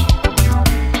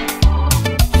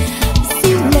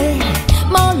 Si vous voulez,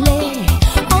 m'enlève,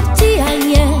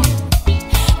 anti-haïen,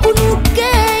 pour nous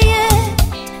gagner.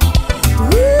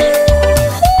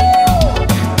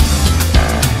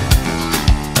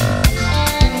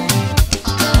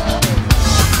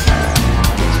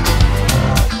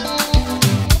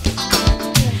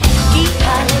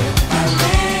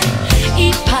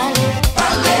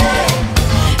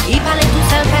 Il parlait tout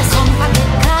seul, personne pas de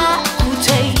cas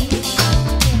écouter.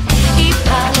 Il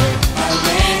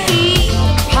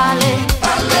parlait,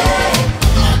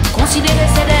 considérer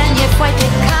ces derniers fois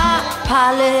était qu'à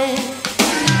parler.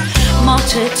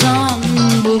 Monter ton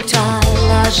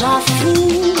bouteille à fou,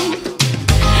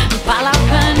 par la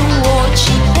peine ou au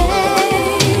chipé.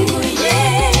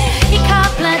 Il a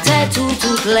planté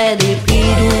toutes les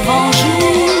dépits devant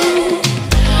jour.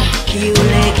 Qui ou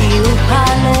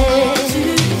parlait.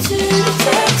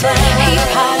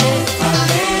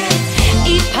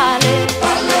 Il parlait,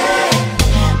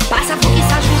 pas ça pour qu'il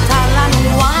s'ajoute à la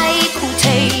loi,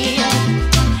 écoutez.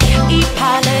 Il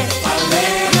parlait,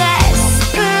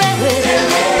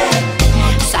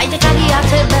 ça y est, qu'à à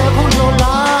tes belles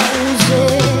gondolas.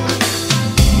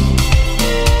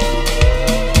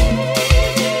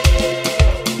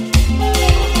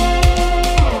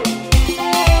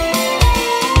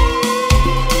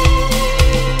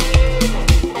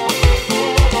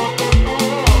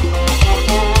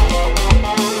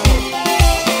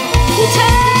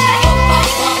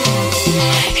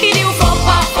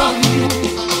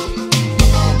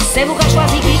 C'est vous qui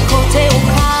choisi qui côté ou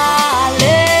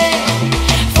calé.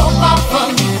 Faut pas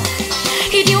fun.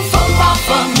 Il dit ou faut pas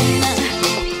fun.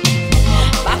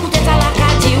 Pas coûter à la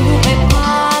carte ou peut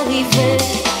pas arriver.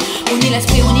 On ni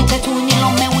l'esprit, on ni tête, on ni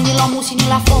l'homme, on ni l'homme, si ni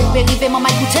la faut périver. Maman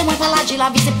écoutez, moi pas la j'ai la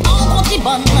vie, c'est pas un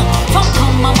contribonne. Faut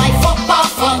comme maman, il faut pas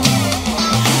fun.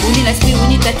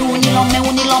 tête ou ni l'homme,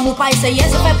 ou ni l'homme, ou pas essayer,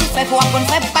 c'est fait pour faire, faut apprendre,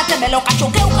 faire pas te belle, ou qu'à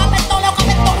choquer, ou qu'à mettre dans l'air, ou qu'à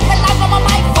mettre dans le fait, là, comme un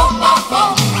bail, faut pas,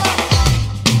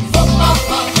 faut pas,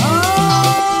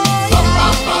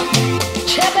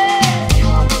 chébé.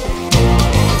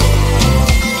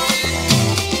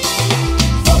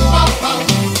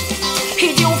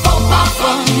 Il dit, on faut pas,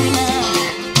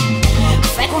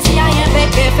 fait qu'on s'y a rien,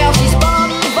 bébé, faire si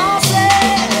bonne, avancer.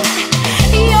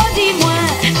 Yo, dis-moi,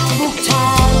 où que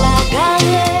t'as la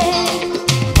galère,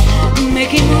 mais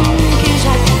qui nous qui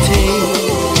j'accouté.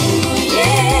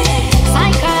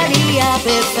 Cinq caries à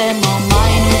bébé, maman,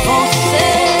 et nous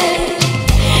penser,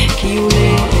 qui ou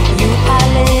les, you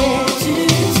allez,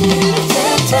 tu.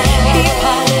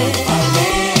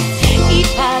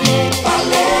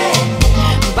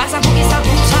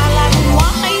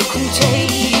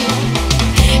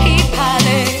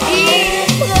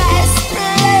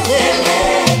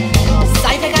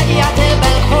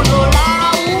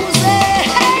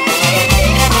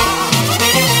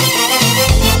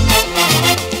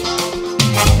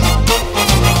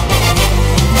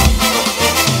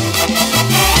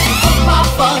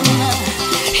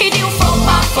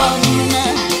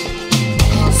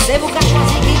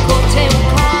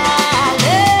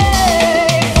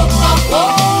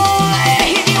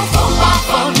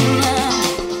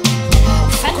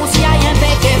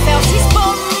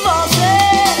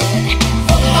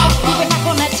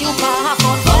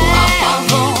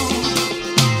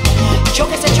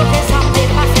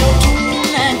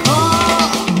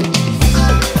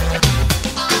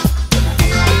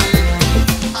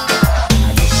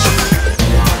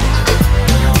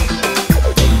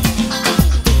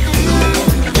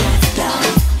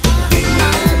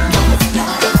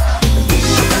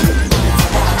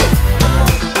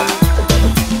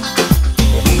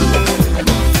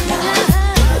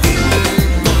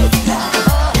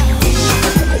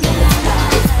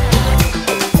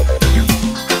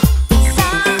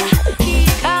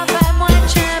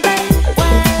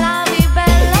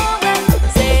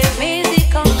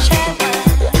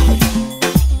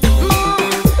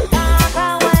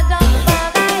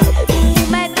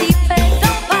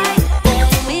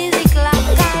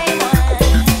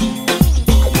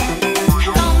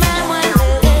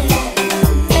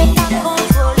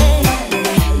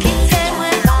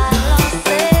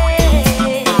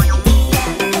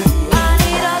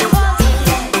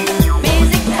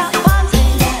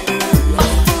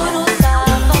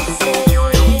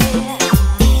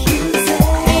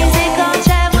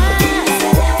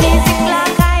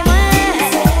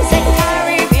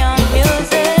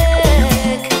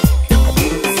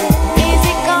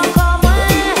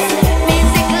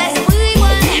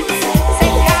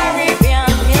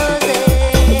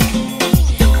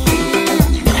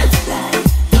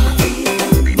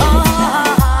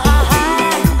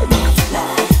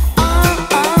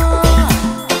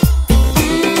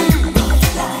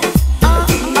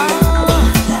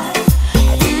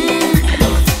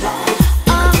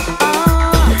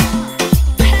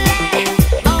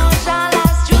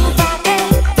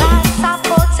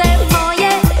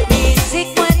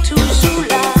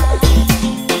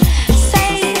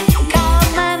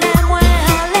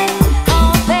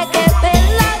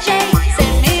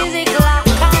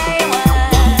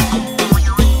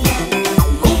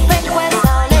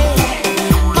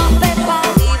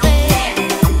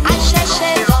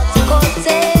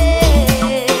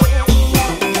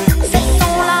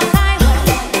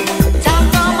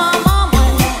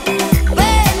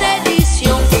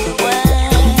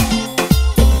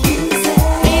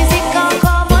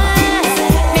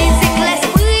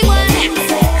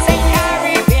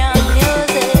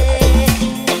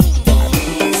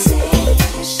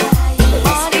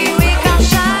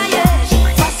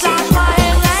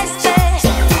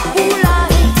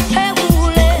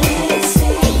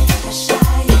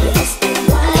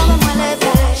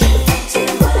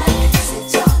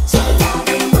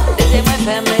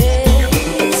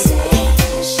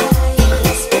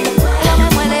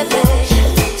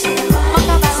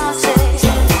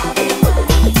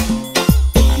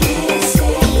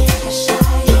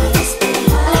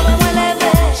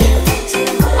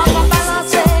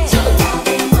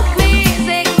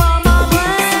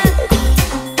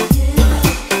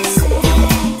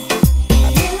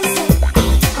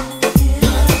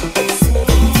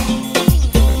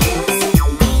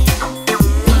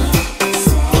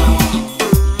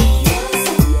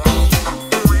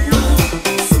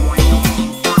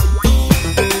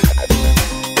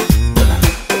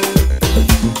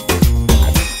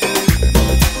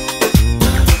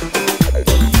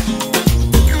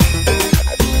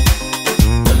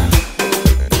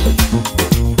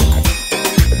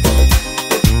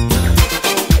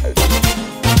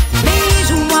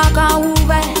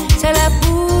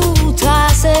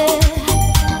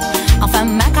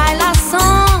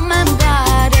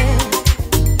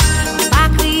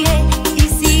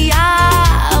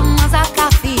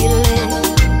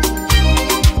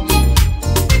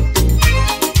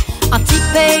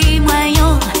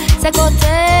 c'est côté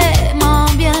mon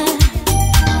bien.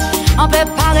 On peut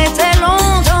pas rester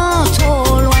longtemps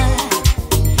trop loin.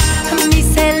 Ni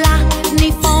c'est là,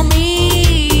 ni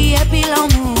famille, et puis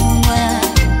l'amour.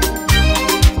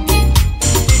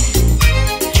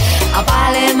 On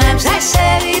parle même, j'ai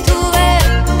chéri trouvé.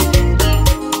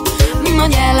 Mon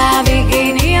Dieu, la vie qui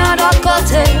n'y a d'autre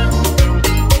côté.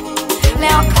 Les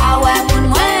en cas ouais, pour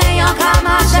moi, en cas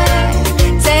marché.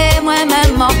 C'est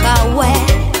moi-même en cas ouais.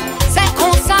 C'est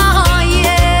qu'on s'en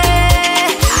yeah.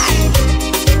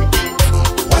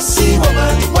 Voici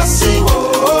woman, voici wo.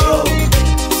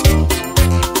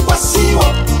 Voici wo.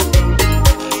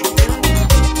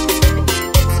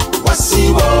 Voici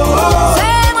wo.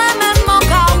 C'est moi-même en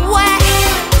cas ouais.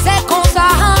 C'est qu'on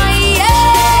s'en yeah.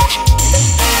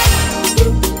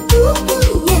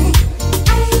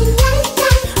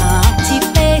 Un petit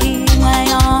pays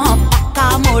moyen, pas qu'à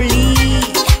molly.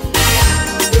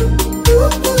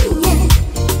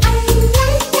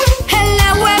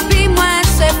 Elle ouais puis moi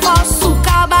c'est force ou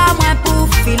cabas moi pour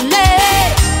filer.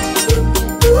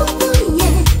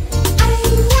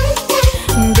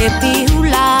 Depuis où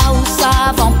là où ça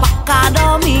vont pas qu'à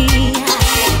dormir.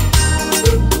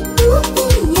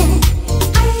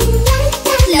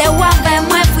 Les ouais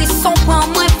moi frisson prend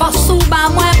moi force ou bas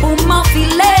moi pour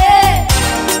m'enfiler.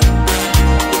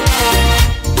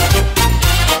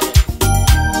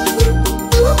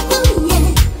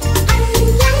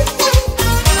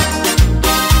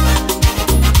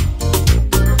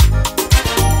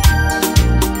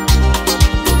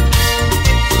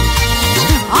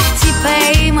 Un petit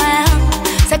pays moi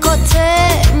c'est côté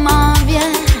m'en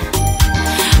vient.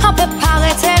 On peut pas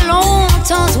rester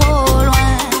longtemps trop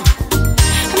loin.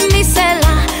 Ni c'est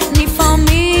là, ni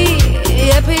famille,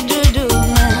 et puis de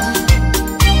demain.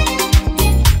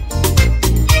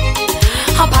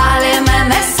 On parle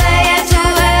même, essaye de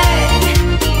trouver.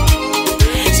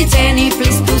 Si t'es ni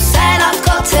plus poussé l'autre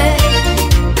côté.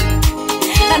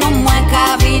 Là non moins qu'à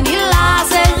venir là,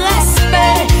 c'est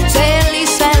respect. C'est lui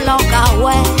seul en cas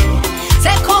ouais.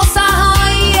 C'est comme ça,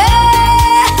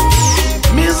 yeah.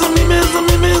 Mes amis, ouais.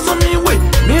 Mes amis, ouais.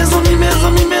 Mes amis,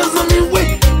 ouais. Mes amis, ouais.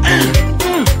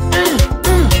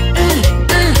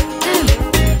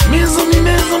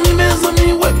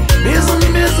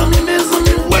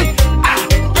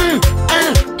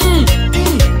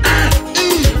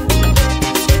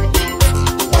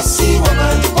 Voici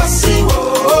woman, voici wo.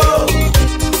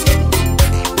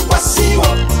 Voici wo.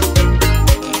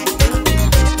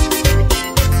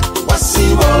 Voici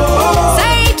wo.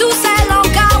 C'est tout seul en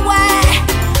cas ouais.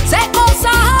 C'est comme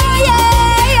ça, yeah,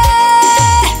 yeah.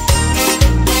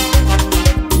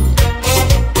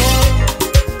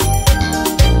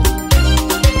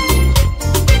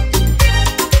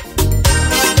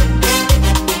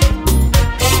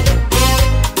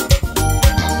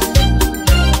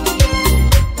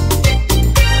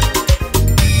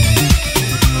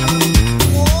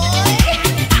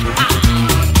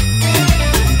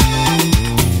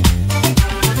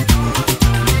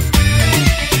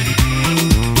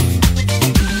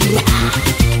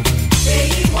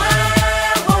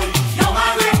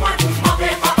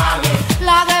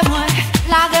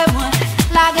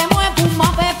 Larguez-moi pour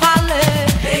m'en faire parler.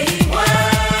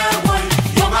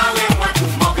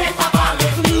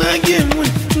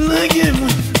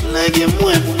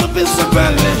 Laguez-moi pour me faire ça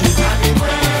parler.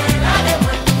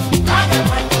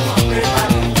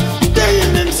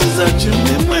 D'ailleurs, même si ça tue,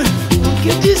 mais moi, on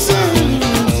peut dire ça.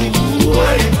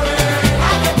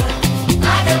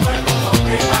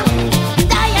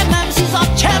 D'ailleurs même si ça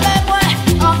tue moi,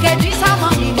 on peut dire ça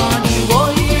mandi boy.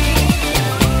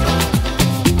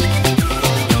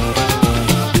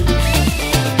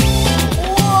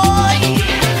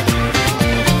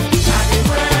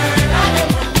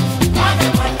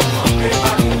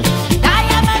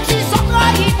 D'ailleurs même si ça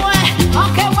trahit moi, on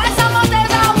peut ouais ça monte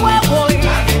à ouais boy.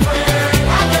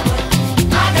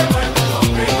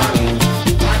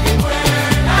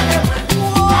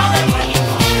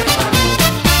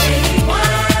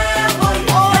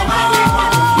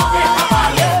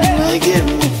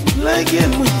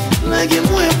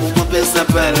 Laguez-moi pour me faire ça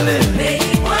parler.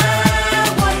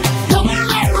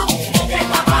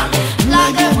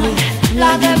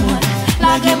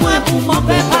 Larguez-moi pour m'en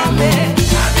faire parler.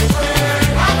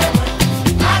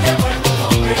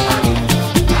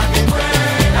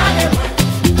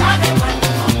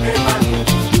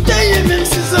 D'ailleurs, même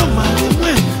si ça marche,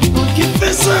 moi, on qui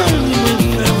fait ça, on y met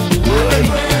ça.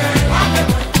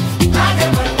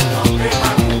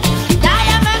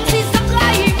 D'ailleurs même si ça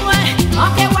trahit moi, on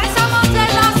peut ouais ça monte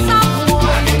là sans moi.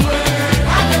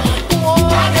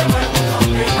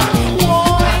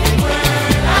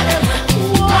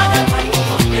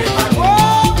 Oh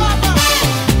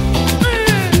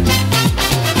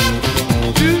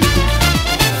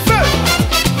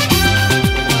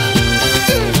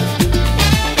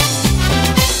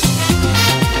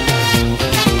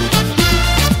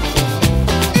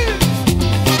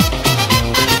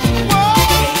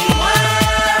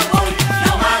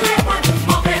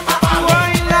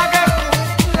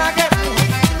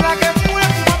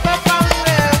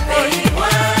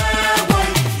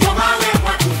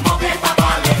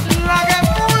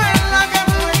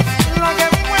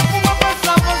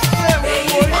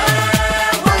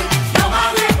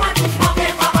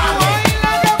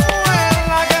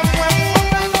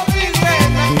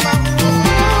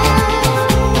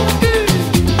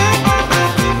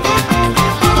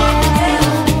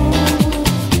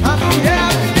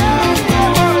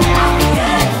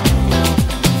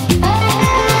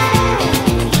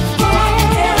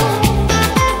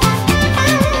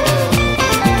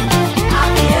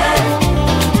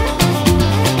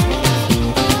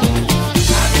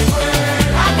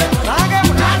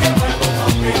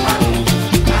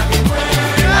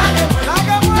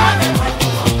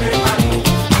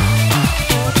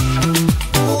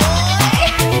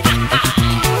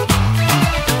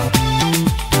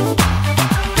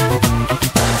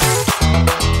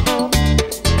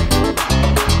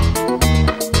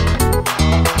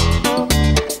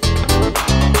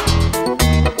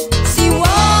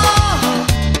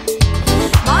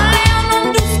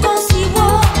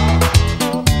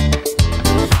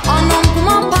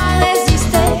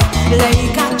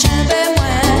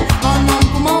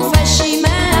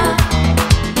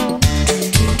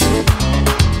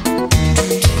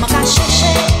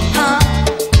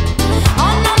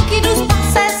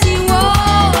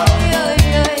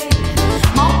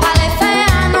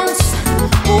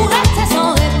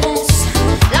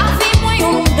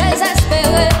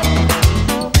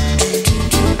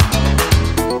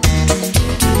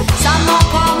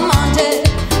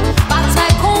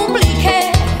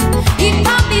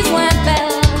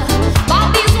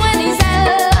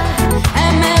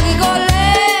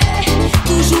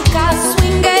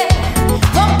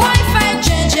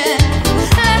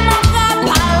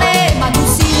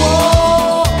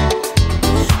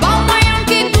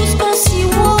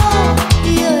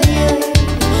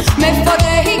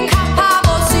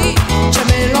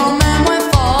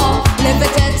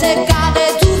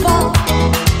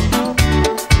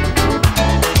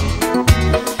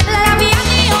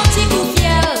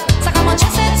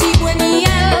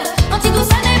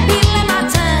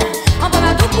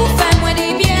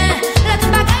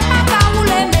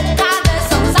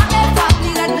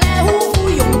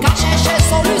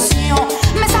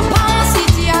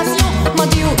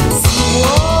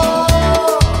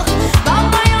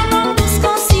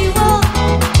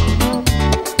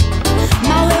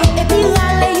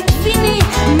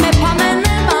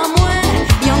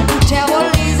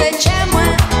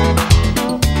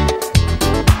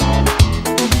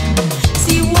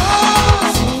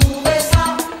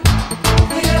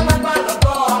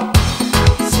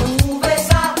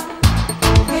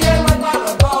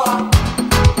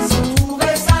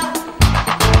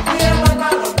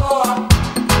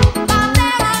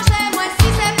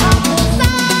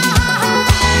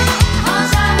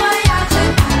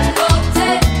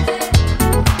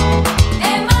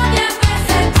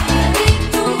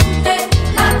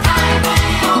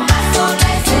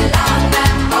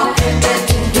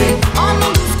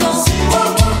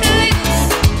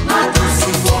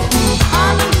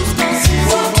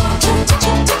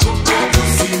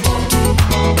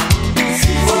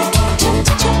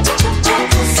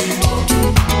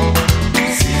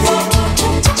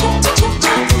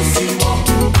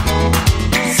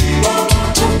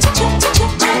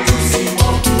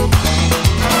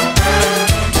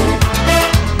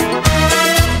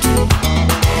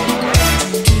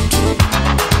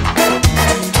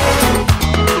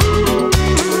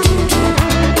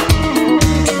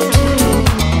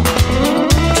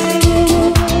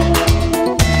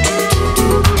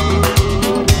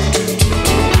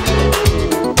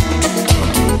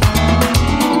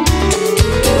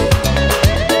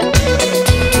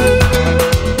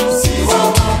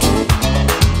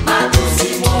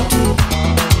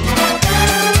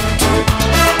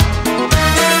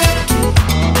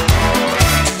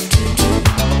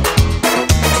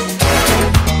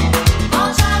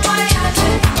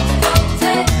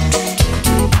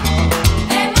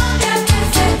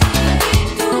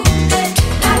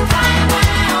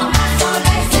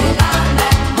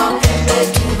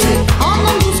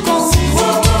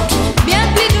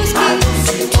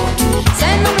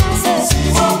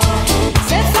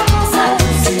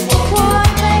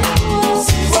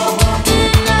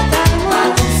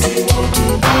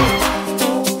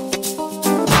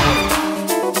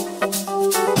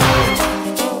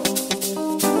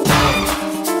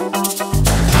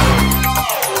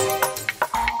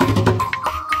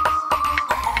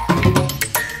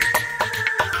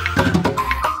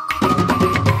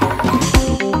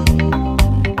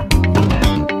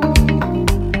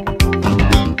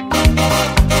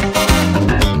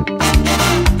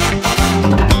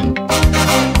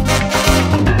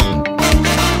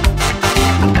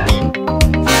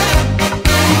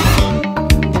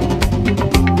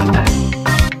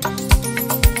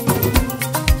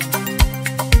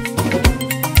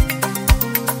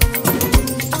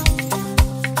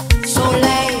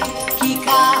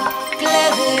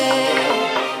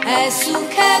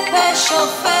fait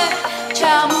chauffer,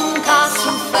 t'as mon cas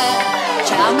souffert,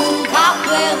 t'as mon cas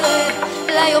pleuré,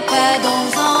 là y'a pas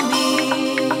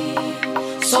d'envie.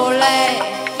 Soleil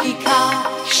qui a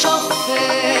chauffé,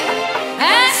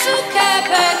 un souquet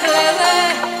peut éclairer,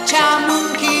 t'as mon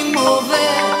qui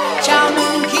mauvais, t'as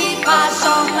mon qui passe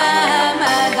en même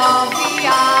d'envie.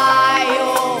 Aïe,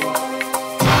 oh.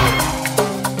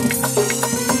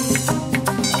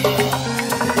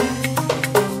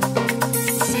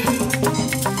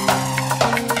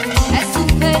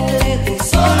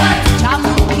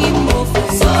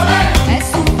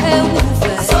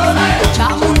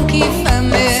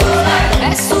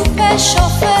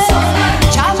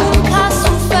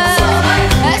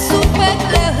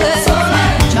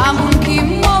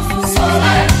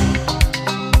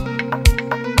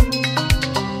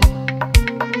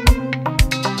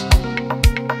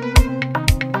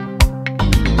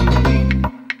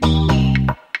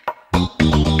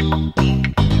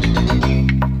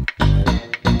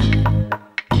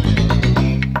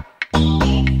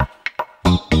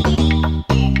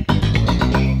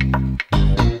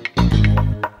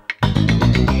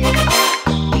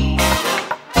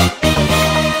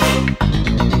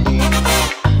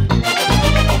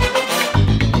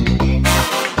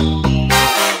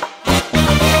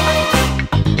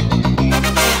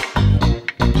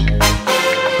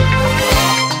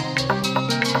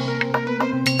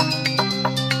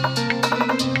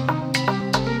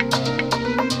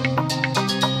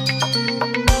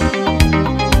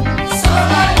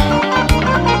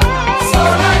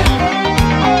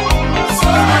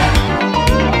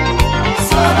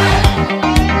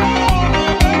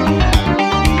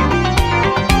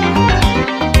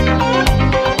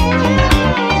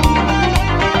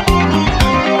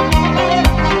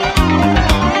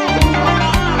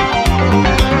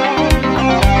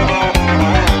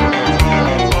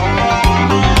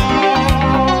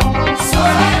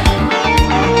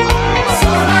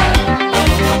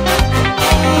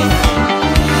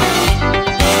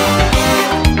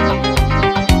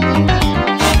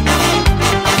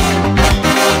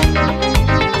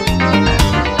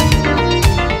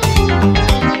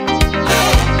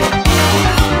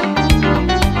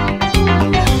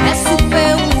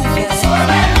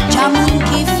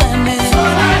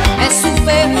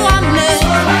 Super